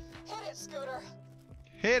 Hit it, Scooter.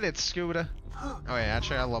 Hit it, Scooter. Oh yeah,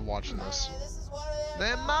 actually I love watching this.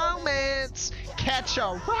 The moments catch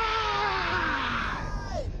a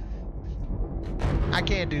ride. I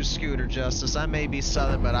can't do Scooter justice. I may be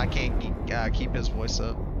Southern, but I can't keep his voice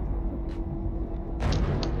up.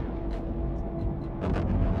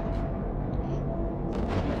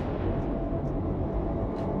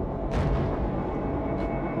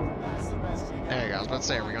 There you go. I was about to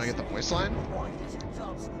say, are we gonna get the voice line?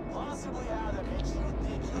 Possibly how that makes you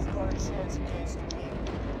think he's got a chance against me.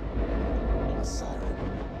 A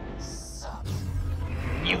siren sucks.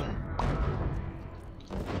 You.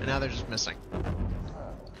 And now they're just missing.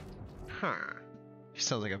 Huh. He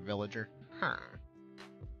sounds like a villager. Huh.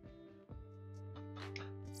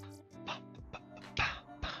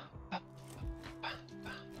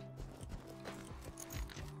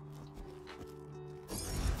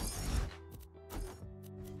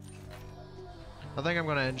 I think I'm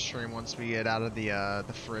gonna end stream once we get out of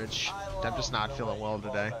the fridge. I'm just not feeling well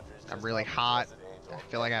today. I'm really hot. I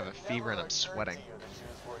feel like I have a fever and I'm sweating.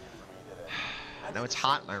 I know it's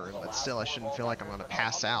hot in my room, but still I shouldn't feel like I'm gonna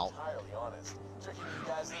pass out.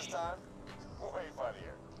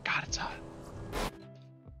 God, it's hot.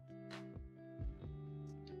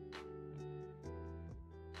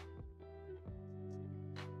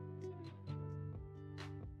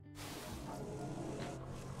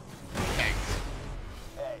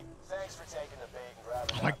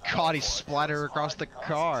 Oh my god, he splattered across the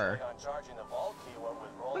car.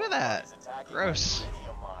 Look at that. Gross.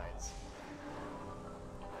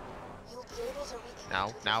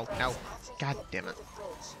 No, no, no. God damn it.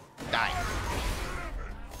 Die.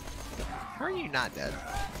 How are you not dead?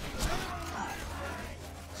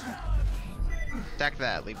 Attack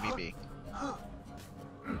that, leave me be.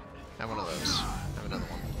 Have one of those. Have another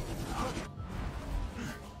one.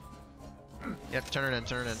 Yep, turn it in,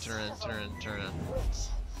 turn it in, turn it in, turn it in, turn it in.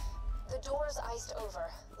 The door's iced over.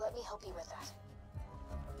 Let me help you with that.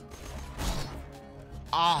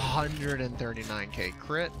 139k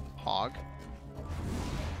crit, hog.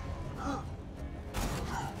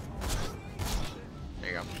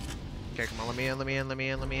 There you go. Okay, come on, let me in, let me in, let me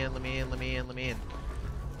in, let me in, let me in, let me in, let me in.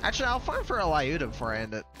 Actually, I'll farm for a Lyuda before I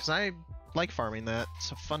end it, because I like farming that.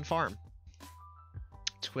 It's a fun farm.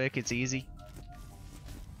 It's quick, it's easy.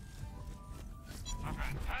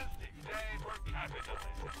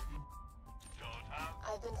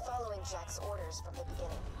 I've been following Jack's orders from the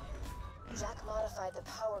beginning. Jack modified the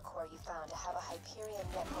power core you found to have a Hyperion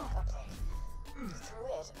network uplink. Through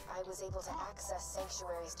it, I was able to access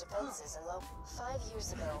Sanctuary's defenses and 5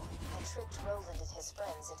 years ago, I tricked Roland and his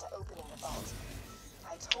friends into opening the vault.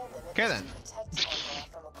 I told them it was to protect Pandora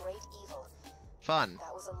from a great evil. Fun.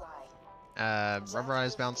 That was a lie.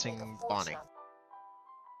 Rubberized bouncing Bonnie.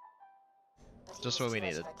 Just what we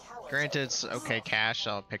needed. Granted, it's okay cash,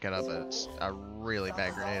 I'll pick it up, but it's a really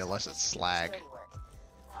bad grenade unless it's slag.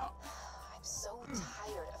 I'm so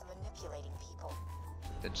tired of manipulating people.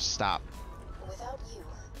 Then just stop. Without you,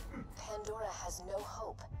 Pandora has no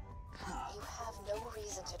hope. You have no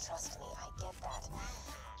reason to trust me, I get that.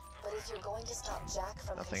 But if you're going to stop Jack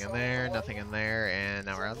from nothing in there, nothing in there, and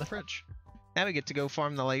now we're out of the fridge. Now we get to go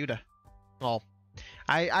farm the Lyuda. Well,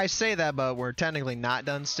 I say that, but we're technically not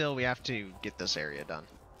done still. We have to get this area done.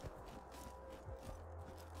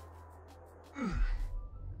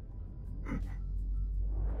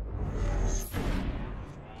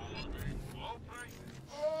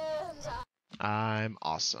 I'm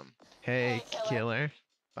awesome. Hey, killer.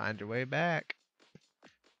 Find your way back.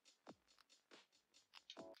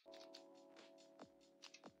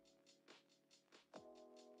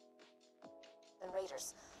 And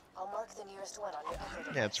Raiders. I'll mark the nearest one on your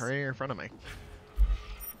upload. Yeah, it's right here in front of me.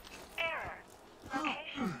 Error.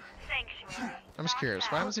 Location sanctuary. I'm just curious.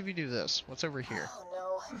 What happens if you do this? What's over here?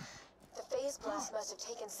 Oh no. The phase blast must have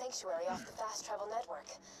taken Sanctuary off the fast travel network.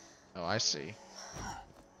 Oh, I see.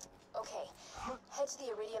 Okay. Head to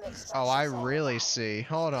the Iridium extraction. Oh, I really see.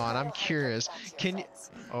 Hold on, I'm curious. Can you...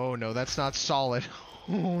 Oh no, that's not solid.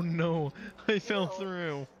 Oh no, I fell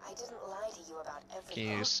through. I didn't lie to you about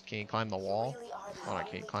everything. Can you climb the wall? Hold on,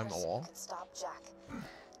 can you climb the wall? Stop Jack.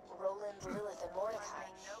 Roland, Lilith, and Mordecai.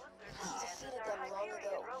 He defeated them long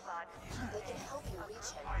ago. They can help you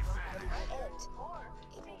reach him, but in the end,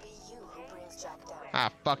 it will be you who brings Jack down.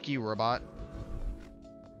 Ah, fuck you, robot.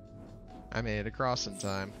 I made it across in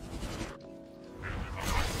time.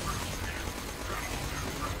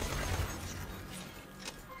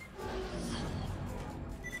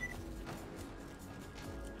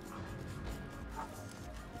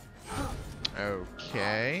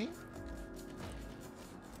 Okay.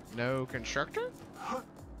 No constructor?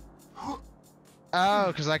 Oh,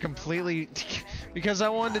 because I completely... Because I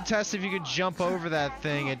wanted to test if you could jump over that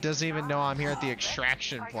thing. It doesn't even know I'm here at the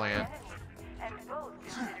extraction plant. And both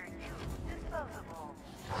consider you disposable.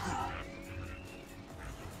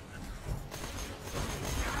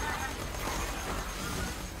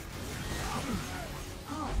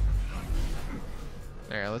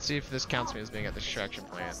 There, let's see if this counts me as being at the extraction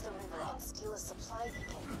plant. Cross the river and steal a supply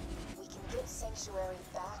beacon, we can get Sanctuary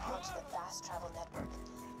back onto the fast travel network.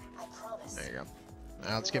 I promise. There you go.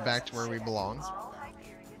 Now let's get back to where we belong. All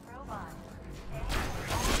Hyperion robots.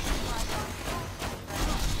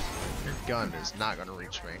 Your gun is not going to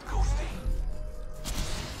reach me.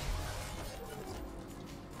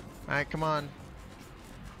 Alright, come on.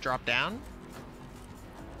 Drop down?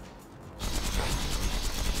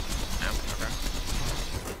 No, okay.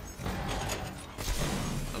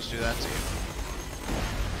 Let's do that to you.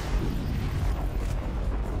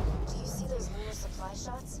 Do you see those lunar supply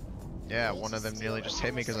shots? Yeah, one of them nearly just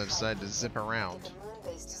hit me because I decided to zip around. The moon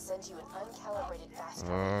base to send you an uncalibrated fast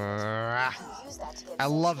I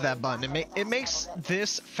love that button. It makes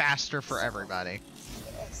this faster for everybody.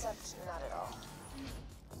 Except not at all.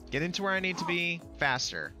 Get into where I need to be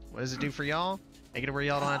faster. What does it do for y'all? Make it where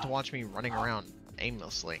y'all don't have to watch me running around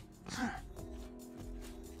aimlessly. And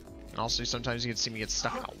also, sometimes you can see me get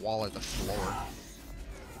stuck in a wall or the floor.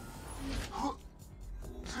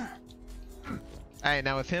 Alright,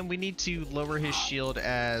 now with him, we need to lower his shield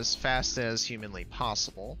as fast as humanly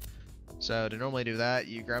possible. So to normally do that,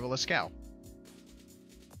 you grab a Lascal.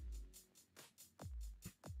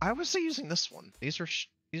 I was using this one. These are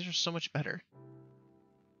so much better.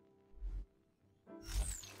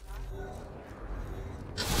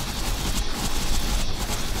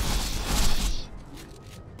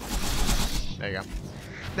 There you go.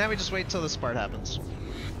 Now we just wait till this part happens.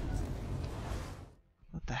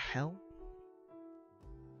 What the hell?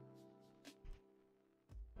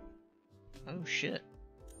 Oh shit.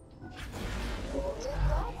 Did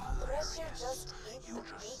that pressure just eat the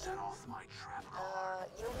beacon?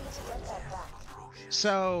 You'll need to get that back.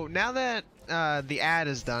 So now that the ad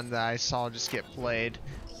is done that I saw just get played,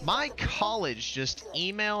 my college just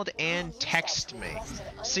emailed and texted me.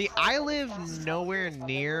 See, I live nowhere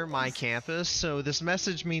near my campus, so this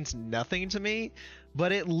message means nothing to me, but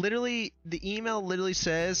the email literally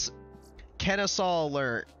says, Kennesaw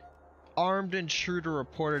alert. Armed intruder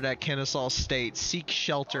reported at Kennesaw State. Seek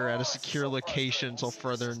shelter at a secure location until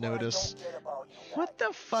further notice. What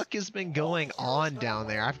the fuck has been going on down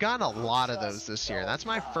there? I've gotten a lot of those this year. That's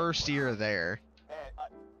my first year there.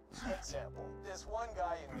 Example, this one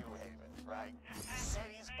guy in New Haven, right?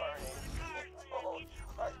 City's burning, people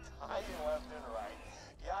are dying left and right,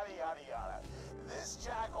 yada yada yada. This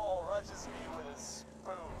jackal rushes me with a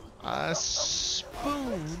spoon. A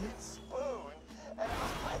spoon? Spoon, and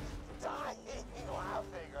I'm like dying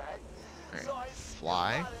laughing, right? Alright, So I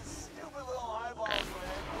fly. stupid little eyeballs Okay.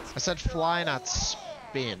 with it. I said fly, not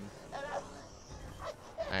spin.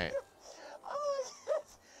 Alright.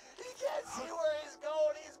 He can't see where he's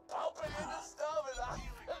going. He's bumping into stuff, and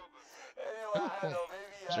anyway, I don't know,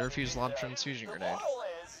 maybe. Zero fuse launch transfusion grenade. The moral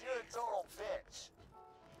is, you're a total bitch.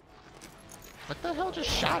 What the hell just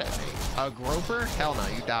shot at me? A groper? Hell no,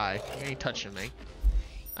 you die. You ain't touching me.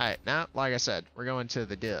 Alright, now, like I said, we're going to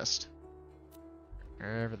the dist.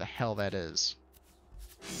 Wherever the hell that is.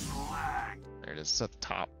 There it is, it's at the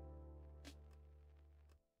top.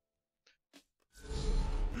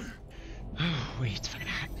 Wait, it's fucking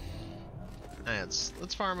hot. Alright,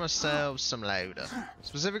 let's farm ourselves some loader.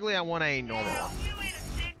 Specifically, I want a normal one.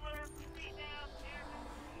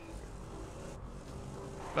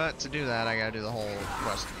 But to do that, I gotta do the whole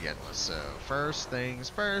quest to begin with. So, first things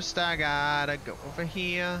first, I gotta go over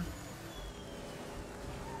here.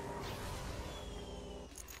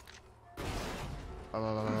 Blah,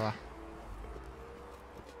 blah, blah, blah,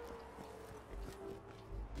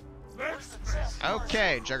 blah.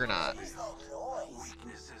 Okay, Juggernaut. It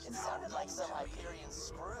sounded like some Hyperion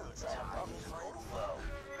screw trying to pump me for info.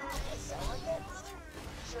 It sound like that, brother?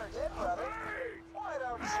 Sure did, brother. Why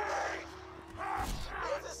don't you?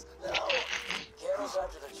 No! Carol's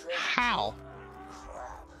after the treasure. How?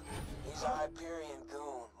 Crap. He's a Hyperion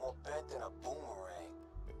goon, more bent than a boomerang.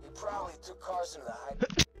 He probably took Carson to the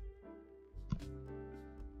Hyperion.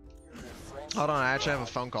 Hold on, I actually have a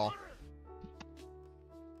phone call.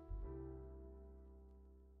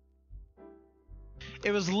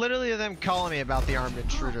 It was literally them calling me about the armed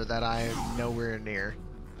intruder that I am nowhere near.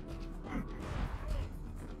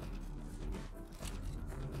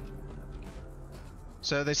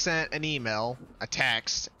 So they sent an email, a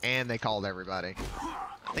text, and they called everybody.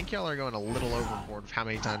 I think y'all are going a little overboard with how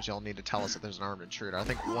many times y'all need to tell us that there's an armed intruder. I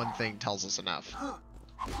think one thing tells us enough.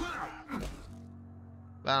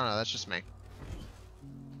 I don't know, that's just me.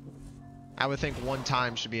 I would think one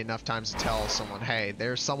time should be enough times to tell someone, hey,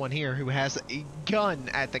 there's someone here who has a gun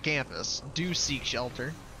at the campus. Do seek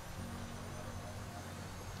shelter.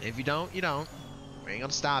 If you don't, you don't. We ain't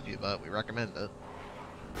gonna stop you, but we recommend it.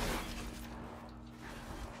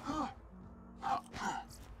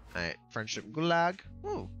 Alright, friendship gulag.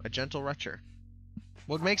 Ooh, a gentle retcher.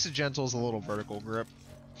 What makes it gentle is a little vertical grip.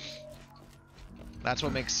 That's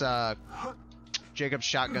what makes Jacob's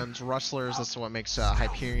shotguns rustlers. That's what makes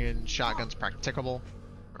Hyperion shotguns practicable.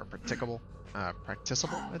 Or practicable.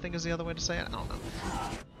 Practicable, I think is the other way to say it. I don't know.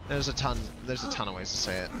 There's a ton of ways to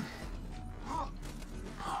say it.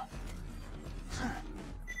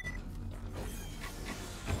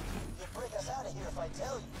 You'll break us out of here if I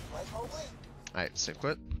tell you, right, Mowgli? Alright, save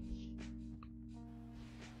quit.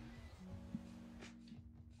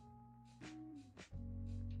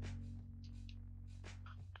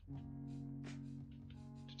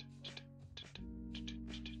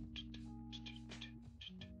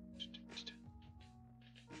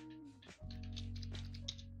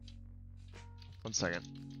 One second.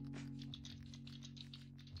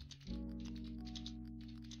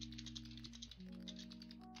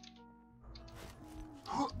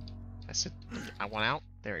 I said I want out.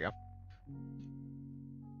 There we go.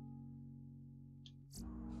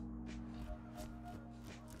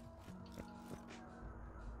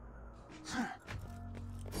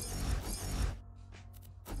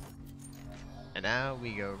 And now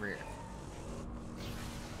we go over here.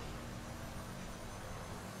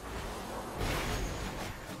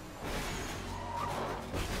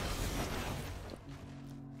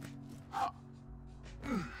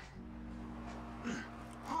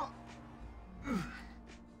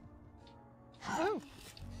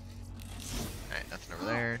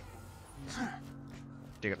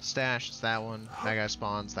 Dig up the stash, it's that one. That guy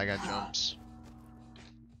spawns, that guy jumps.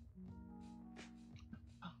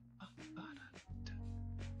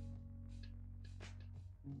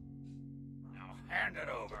 Now hand it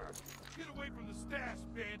over. Get away from the stash,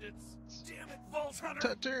 bandits! Damn it, Vault Hunter!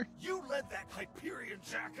 Tutter. You led that Hyperion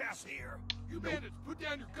jackass here. You bandits, put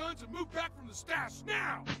down your guns and move back from the stash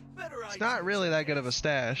now! Better It's not really that good of a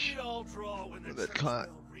stash. We all draw when the With a church clock,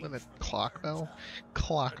 bell with a rings. clock bell,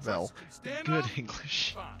 clock bell. Stand Good up.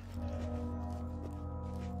 English. Fine.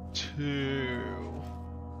 2.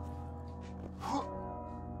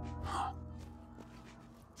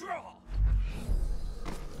 Draw!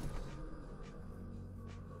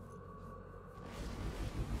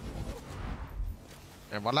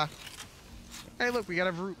 And voila. Hey, look, we got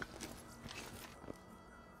a Vrook.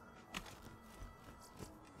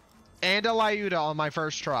 And a Lyuda on my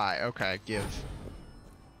first try. Okay, give.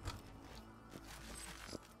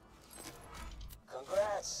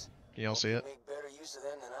 Congrats. Can y'all see it? Make better use of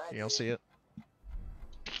them than I Can y'all did. see it?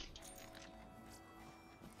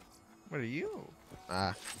 What are you?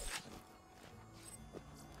 Ah.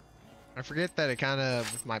 I forget that it kind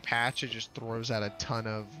of, with my patch, it just throws out a ton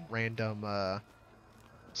of random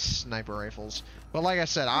sniper rifles. But like I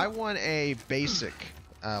said, I want a basic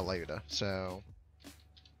Lyuda, so...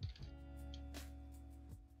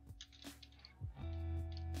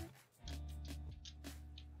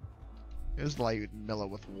 It was Lyuda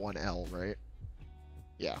with one L, right?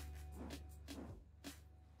 Yeah.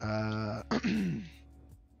 There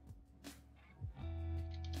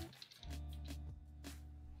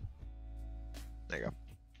you go.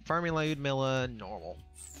 Farming Lyudmilla, normal.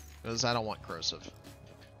 Because I don't want corrosive.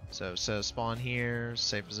 So spawn here,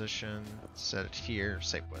 save position, set it here,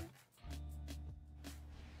 save quit.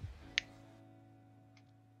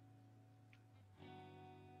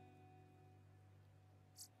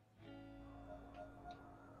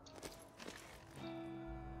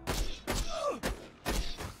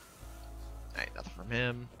 Alright, nothing from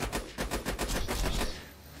him.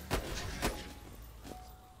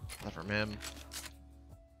 Nothing from him.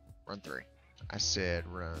 Run 3. I said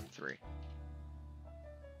run 3.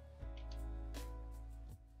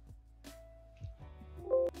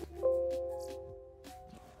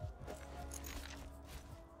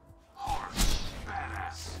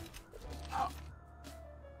 Badass.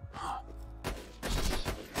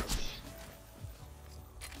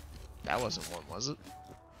 That wasn't one, was it?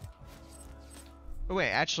 Oh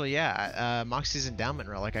wait, actually, yeah. Moxie's endowment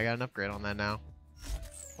relic. I got an upgrade on that now.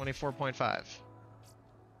 24.5.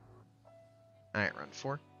 Alright, run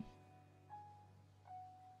 4.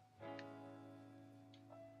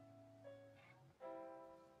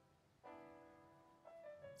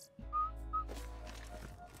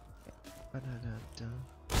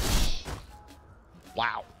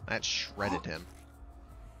 Wow, that shredded him.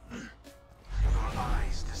 Your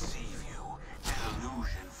eyes deceive you. An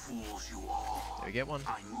illusion fools you all. Did we get one?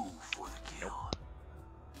 I move for the kill.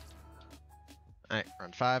 Alright,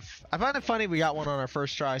 run 5. I find it funny we got one on our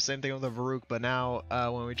first try, same thing with the Varuk, but now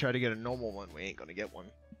when we try to get a normal one, we ain't gonna get one.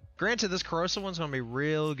 Granted, this corrosive one's gonna be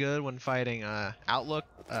real good when fighting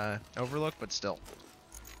Overlook, but still.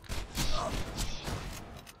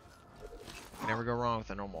 You never go wrong with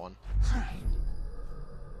a normal one.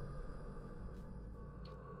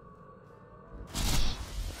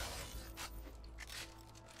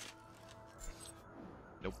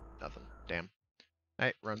 Nope, nothing. Damn.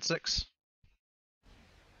 Alright, run 6.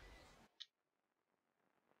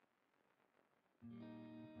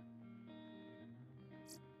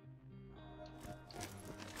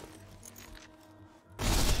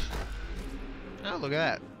 Oh, look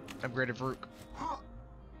at that. Upgraded Varuk.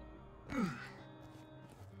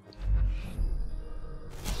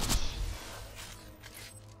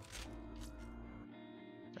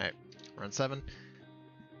 Alright, run 7.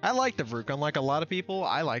 I like the Varuk. Unlike a lot of people,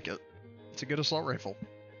 I like it. It's a good assault rifle.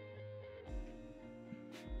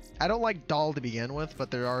 I don't like Dahl to begin with, but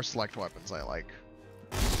there are select weapons I like.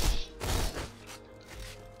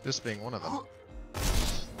 This being one of them.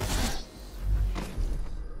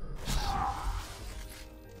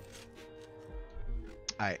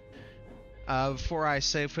 Alright. Before I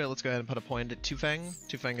save quit, let's go ahead and put a point at Tufeng.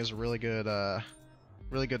 Tufeng is a really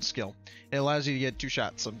good skill. It allows you to get 2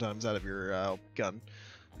 shots sometimes out of your gun.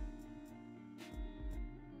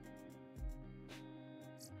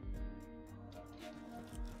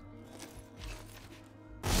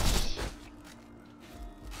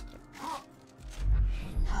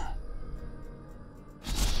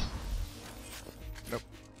 Nope.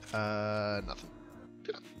 Nothing.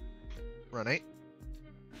 Run 8.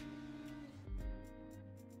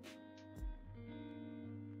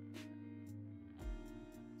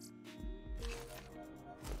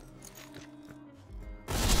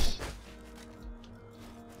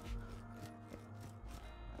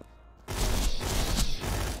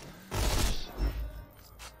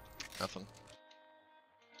 Nothing.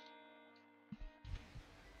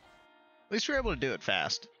 At least we're able to do it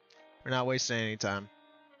fast. We're not wasting any time.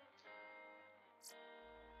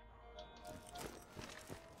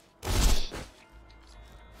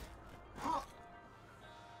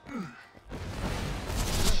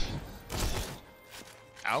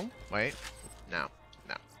 Oh, wait. No.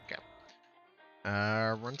 No. Okay.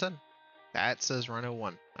 Run 10. That says run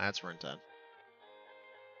 01. That's run 10.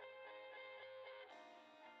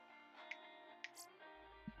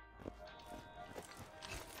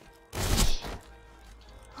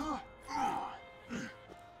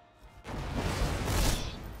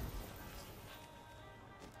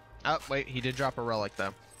 Oh, wait, he did drop a relic,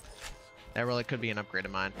 though. That relic could be an upgrade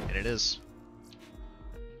of mine, and it is.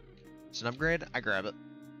 It's an upgrade, I grab it.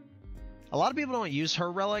 A lot of people don't use her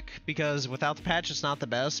relic, because without the patch it's not the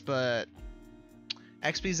best, but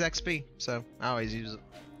XP's XP, so I always use it.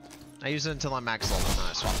 I use it until I'm max level, and then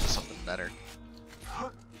I swap to something better.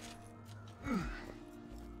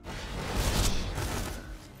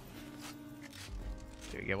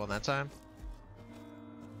 Did we get one that time?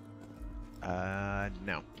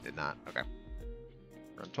 No, did not. Okay.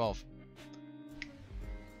 Run 12.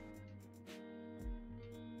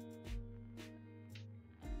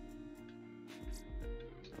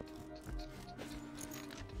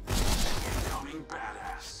 Incoming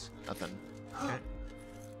badass. Nothing. Okay.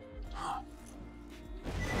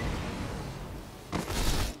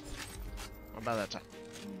 What about that time?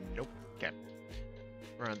 Nope. Okay.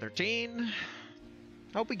 Run 13.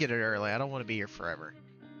 Hope we get it early. I don't want to be here forever.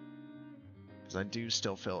 Because I do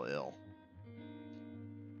still feel ill.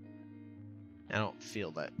 I don't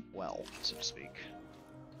feel that well, so to speak.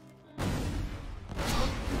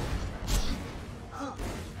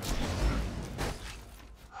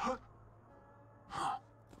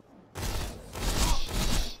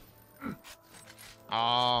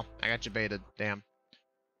 Oh, I got you baited. Damn.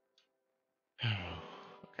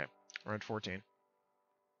 Okay, we're at 14.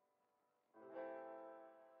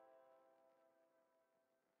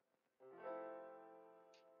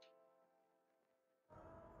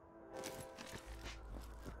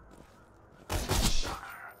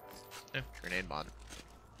 Grenade mod.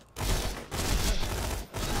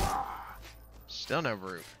 Still no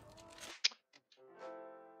roof.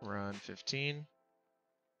 Run 15.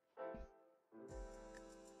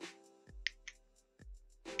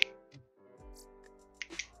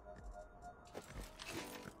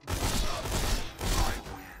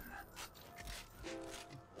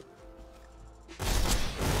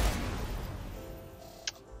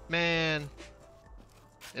 Man,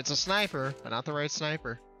 it's a sniper, but not the right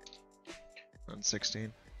sniper. On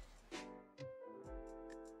 16.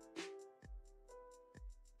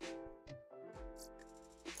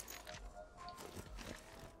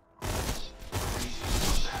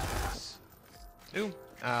 Ooh,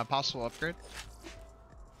 possible upgrade.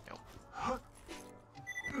 Nope.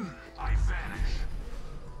 I vanish.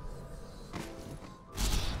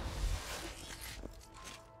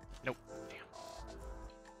 Nope. Damn.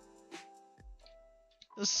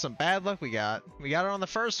 This is some bad luck we got. We got it on the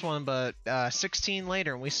first one, but 16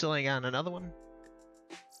 later and we still ain't got another one.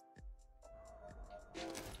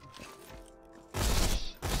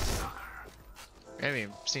 I haven't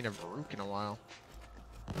even seen a Varuk in a while.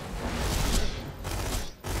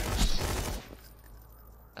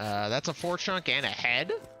 That's a 4 chunk and a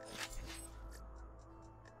head?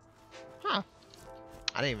 Huh.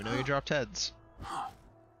 I didn't even know you dropped heads.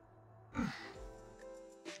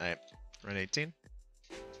 Alright, run 18.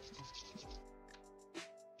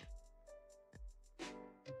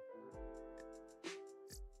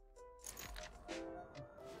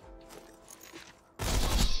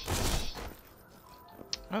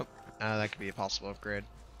 Oh, that could be a possible upgrade.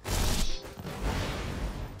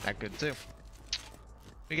 That could too.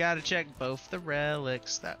 We gotta check both the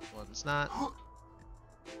relics. That one's not.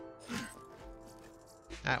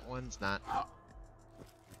 That one's not.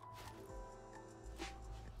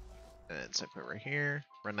 And then so put right here.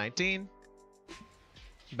 Run 19.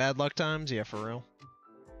 Bad luck times? Yeah, for real.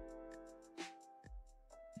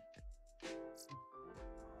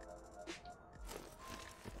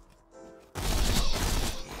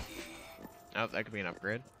 Oh, that could be an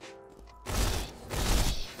upgrade.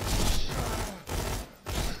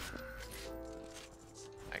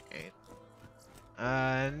 Okay.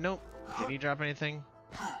 Nope. Did he drop anything?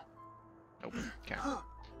 Nope. Okay. I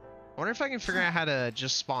wonder if I can figure out how to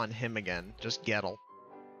just spawn him again. Just Gettle.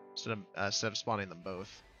 Instead of spawning them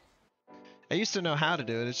both. I used to know how to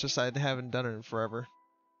do it, it's just I haven't done it in forever.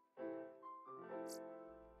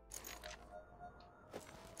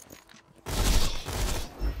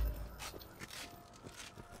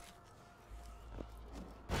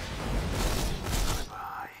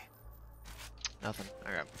 Nothing.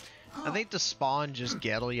 Okay. I think to spawn just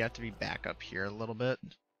Gettle, you have to be back up here a little bit.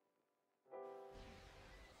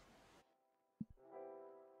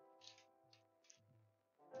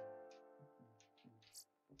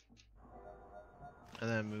 And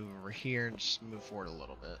then move over here and just move forward a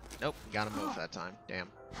little bit. Nope, gotta move that time. Damn.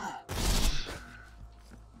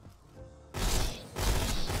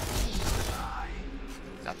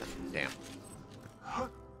 Nothing. Damn.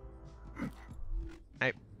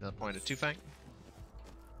 Hey, another point of 2-Fang.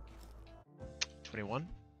 21.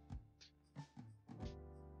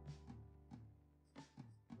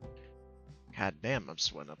 God damn, I'm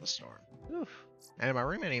sweating up a storm. Oof. And my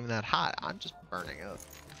room ain't even that hot. I'm just burning up.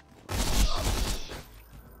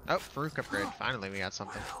 Oh, Farouk upgrade. Finally, we got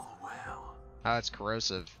something. Oh, it's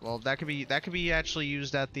corrosive. Well, that could be actually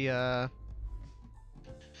used at the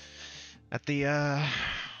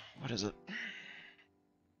what is it?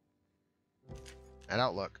 At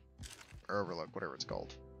Outlook or Overlook, whatever it's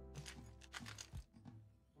called.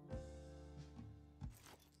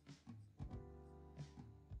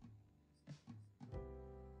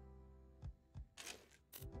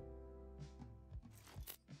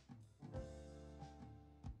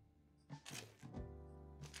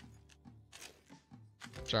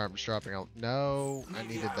 Sorry, I'm just dropping out. No, I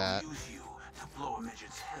needed that.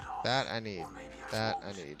 That I need. That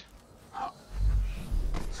I need.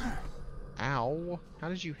 Ow! How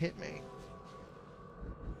did you hit me?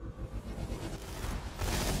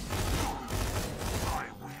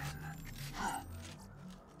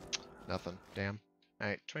 Nothing. Damn.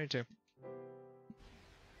 Alright, 22. At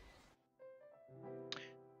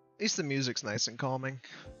least the music's nice and calming.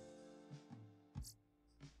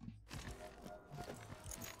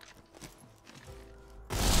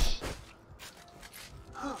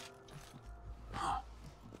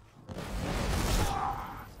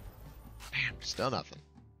 Damn, still nothing.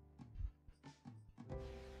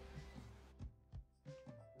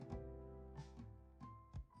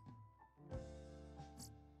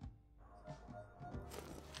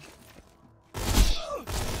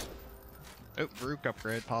 Oh, Varuk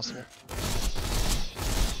upgrade possible.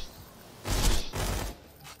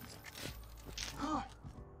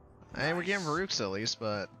 Hey, we're getting Varuks at least,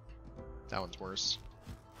 but that one's worse.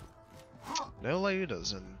 No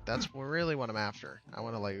Layudas, and that's really what I'm after. I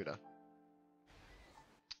want a Layuda.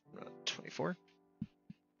 24.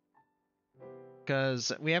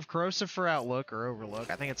 Because we have Corrosive for Outlook or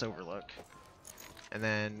Overlook. I think it's Overlook. And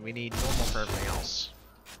then we need normal for everything else.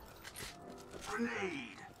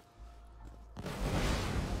 Grenade.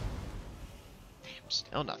 Damn,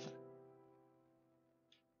 still nothing.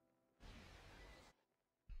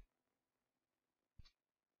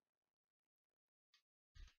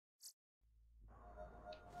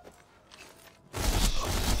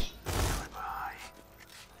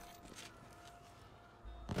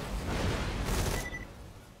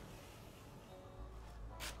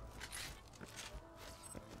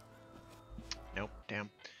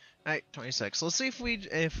 Alright, 26. Let's see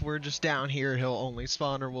if we're just down here, he'll only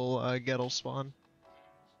spawn, or will Gettle spawn.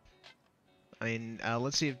 I mean,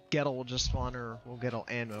 let's see if Gettle will just spawn, or will Gettle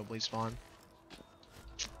and Mobley spawn.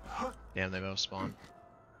 Damn, they both spawn.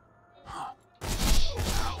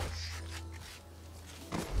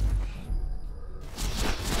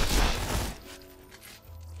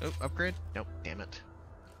 Oh, upgrade? Nope, damn it.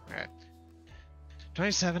 Alright.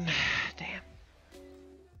 27. Damn.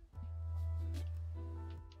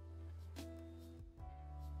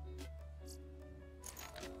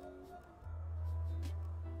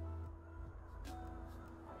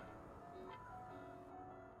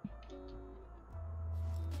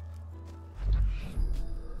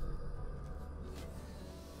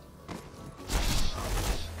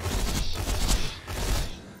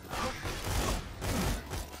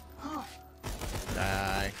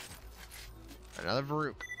 Die. Another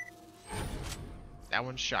Varuk. That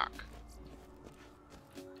one's shock.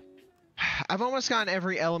 I've almost gotten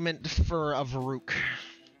every element for a Varuk.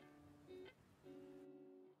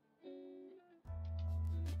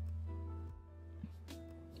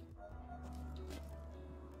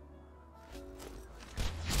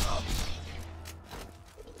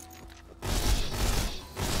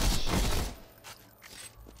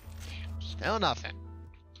 Still nothing.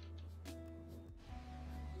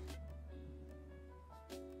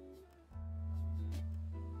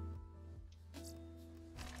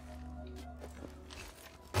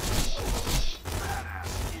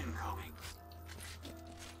 Badass incoming.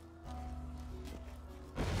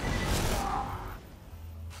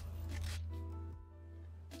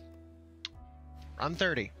 Run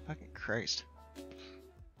 30. Fucking Christ.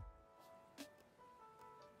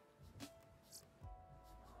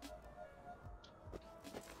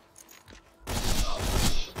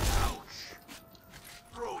 Ouch.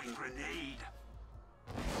 Throwing grenade.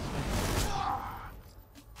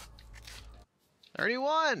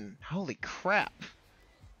 31! Holy crap.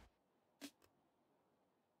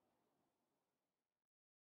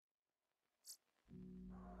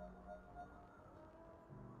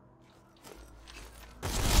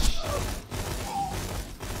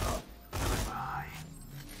 Goodbye.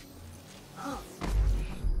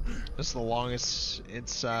 This is the longest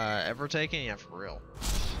it's ever taken? Yeah, for real.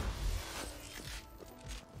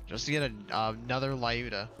 Just to get another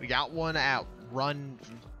Lyuda. We got one out. Run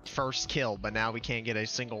first kill, but now we can't get a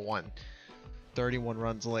single one. 31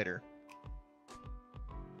 runs later.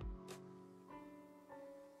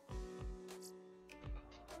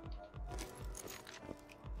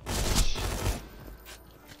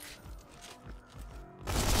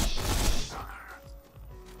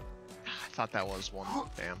 I thought that was one.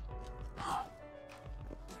 Damn.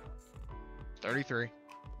 33.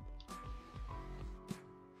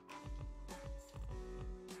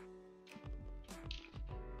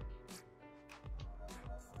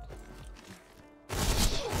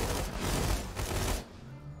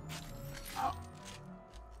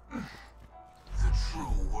 The true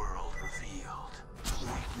world revealed.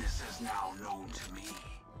 Weakness is now known to me.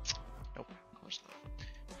 Nope, of course not.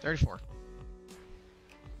 34.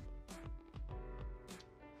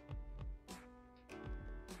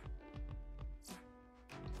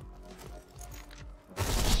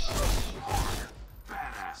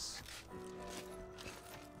 Badass.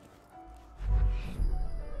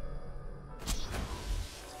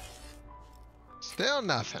 Still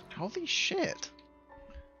nothing. Holy shit.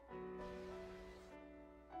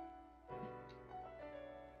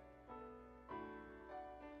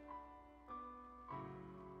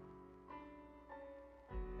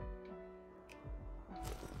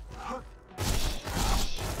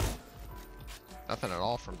 Nothing at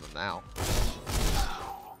all from them now.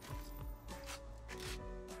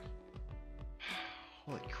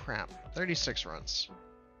 Holy crap. 36 runs.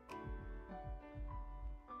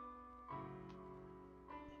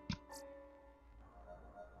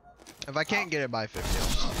 If I can't get it by 50, I'll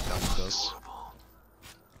just be done with this.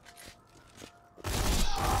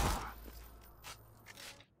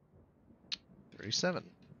 37.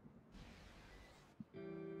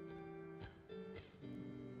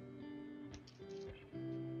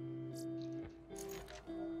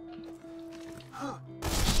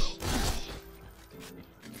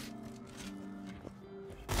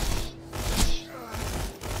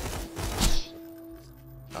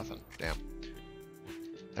 Nothing. Damn.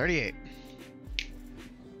 38.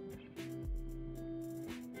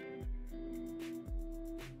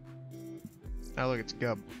 Now look, it's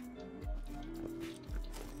Gub.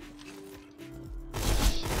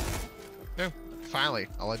 Yeah, finally,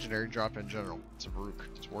 a legendary drop in general. It's a Varuk.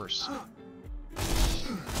 It's worse.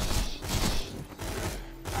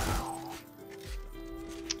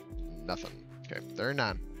 nothing. Okay,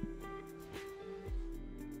 39.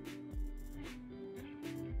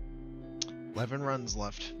 Eleven runs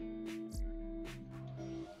left.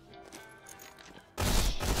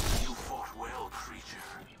 You fought well, creature,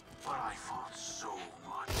 but I fought so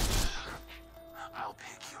much better. I'll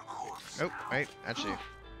pick your corpse. Oh, now. wait, actually.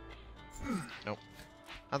 Nope.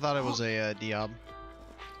 I thought it was a Diab.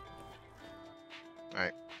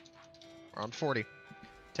 Alright. We're on 40.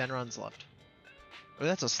 10 runs left. Oh,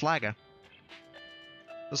 that's a Slagga.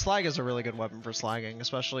 The Slag is a really good weapon for slagging,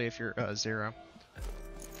 especially if you're 0.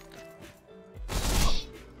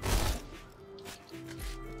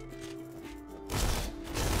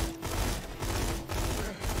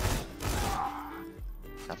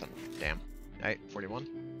 Nothing. Damn. Alright, 41.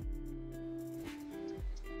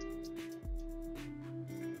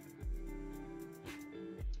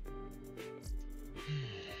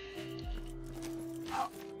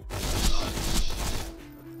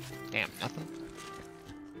 Damn, nothing.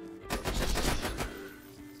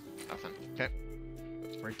 Nothing. Okay.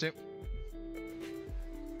 Break 2.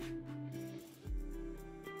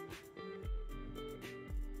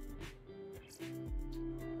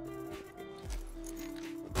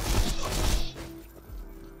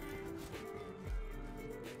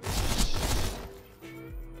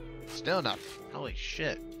 Still enough. Holy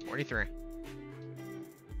shit. 43.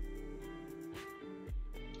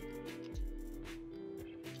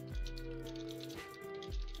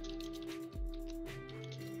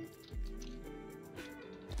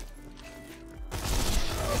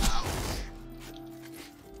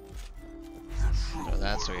 So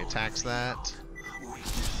that's so he attacks that.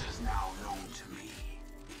 Weakness is now known to me.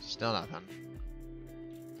 Still nothing.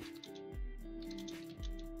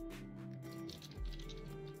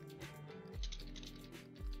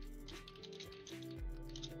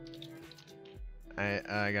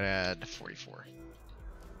 I gotta add 44.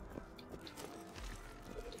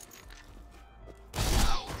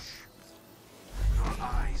 Your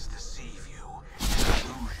eyes deceive you. Illusion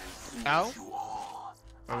fools Ow. you all.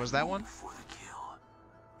 What was that one? For the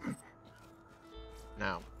kill.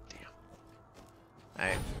 No. Damn.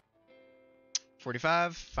 Alright.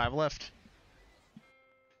 45. 5 left.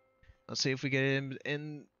 Let's see if we get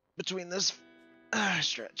in between this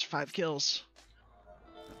stretch. 5 kills.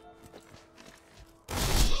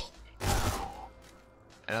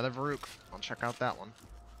 Another Varuk. I'll check out that one.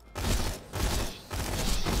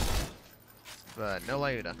 But no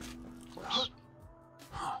Lyuda, of course.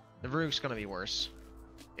 The Varuk's gonna be worse.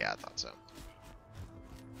 Yeah, I thought so.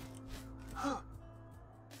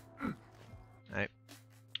 Alright.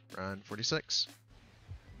 Run 46.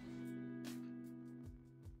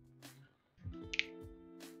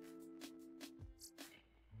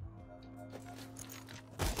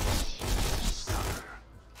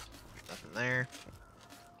 Nothing there.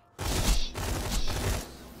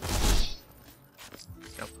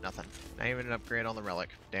 Nope, nothing. Not even an upgrade on the relic.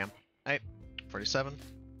 Damn. Alright, 47.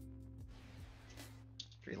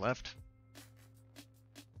 3 left.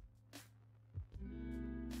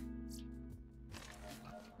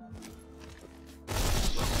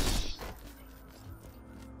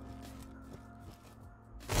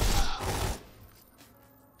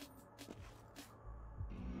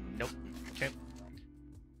 Nope. Okay.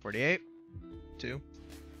 48. 2.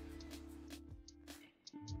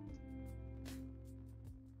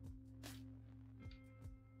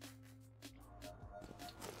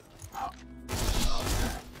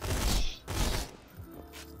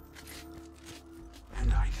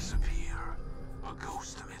 And I disappear, a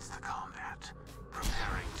ghost amidst the combat,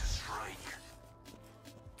 preparing to strike.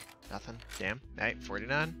 Nothing. Damn. Alright,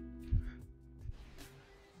 49.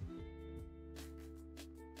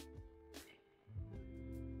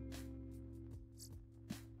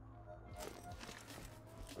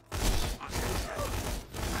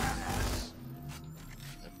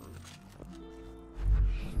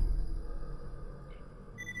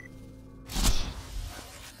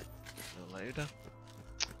 No Lyuda.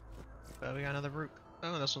 But we got another Rook.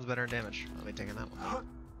 Oh, this one's better in damage. I'll be taking that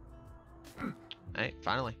one. Alright,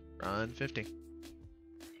 finally. Run 50.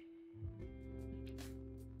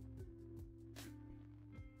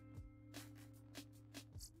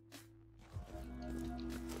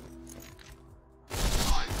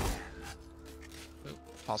 Ooh,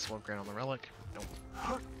 possible upgrade on the relic. Nope.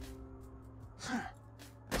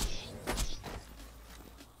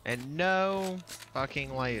 And no fucking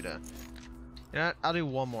Lyuda. You know what? I'll do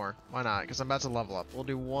one more. Why not? Because I'm about to level up. We'll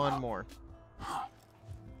do one more.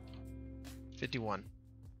 51.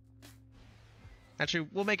 Actually,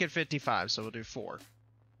 we'll make it 55, so we'll do 4.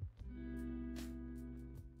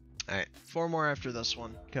 Alright, 4 more after this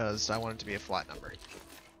one, because I want it to be a flat number.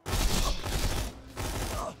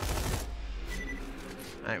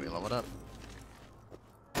 Alright, we leveled up.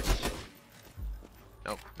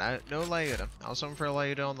 Nope, no Lyuda. I was hoping for a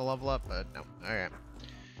Lyuda on the level up, but no. Alright.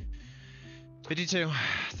 52.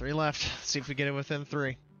 3 left. Let's see if we get it within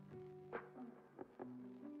 3.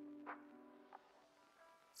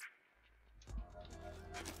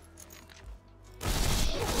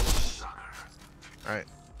 Alright.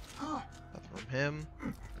 Nothing from him.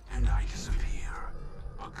 And I disappear.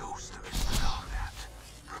 A ghost amidst the combat.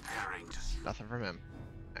 Preparing to strike. Nothing from him.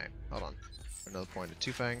 Alright, hold on. Another point of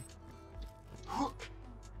Two-Fang.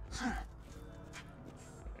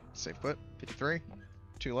 Safe put. 53.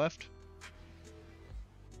 2 left.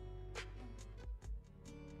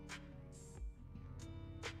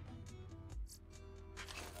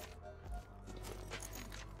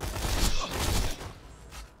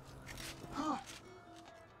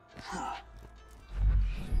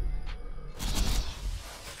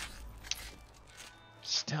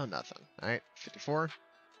 Still nothing. Alright, 54.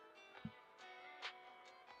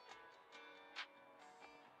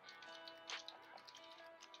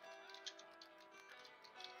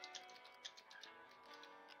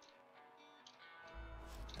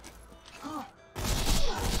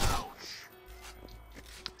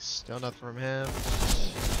 Still nothing from him.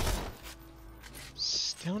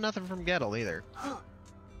 Still nothing from Gettle either.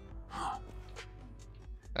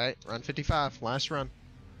 Alright, run 55. Last run.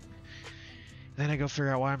 Then I go figure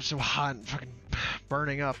out why I'm so hot and fucking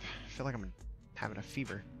burning up. I feel like I'm having a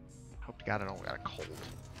fever. Hope to God I don't got a cold.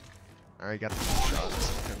 Alright, got the 2 shots.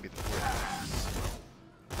 It's gonna be the 4th.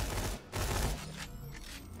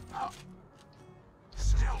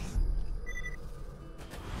 Stealth.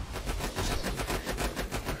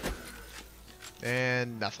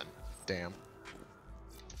 And nothing. Damn.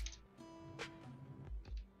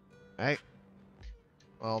 Alright.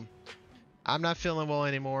 Well, I'm not feeling well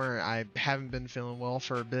anymore. I haven't been feeling well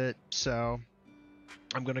for a bit, so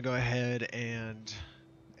I'm gonna go ahead and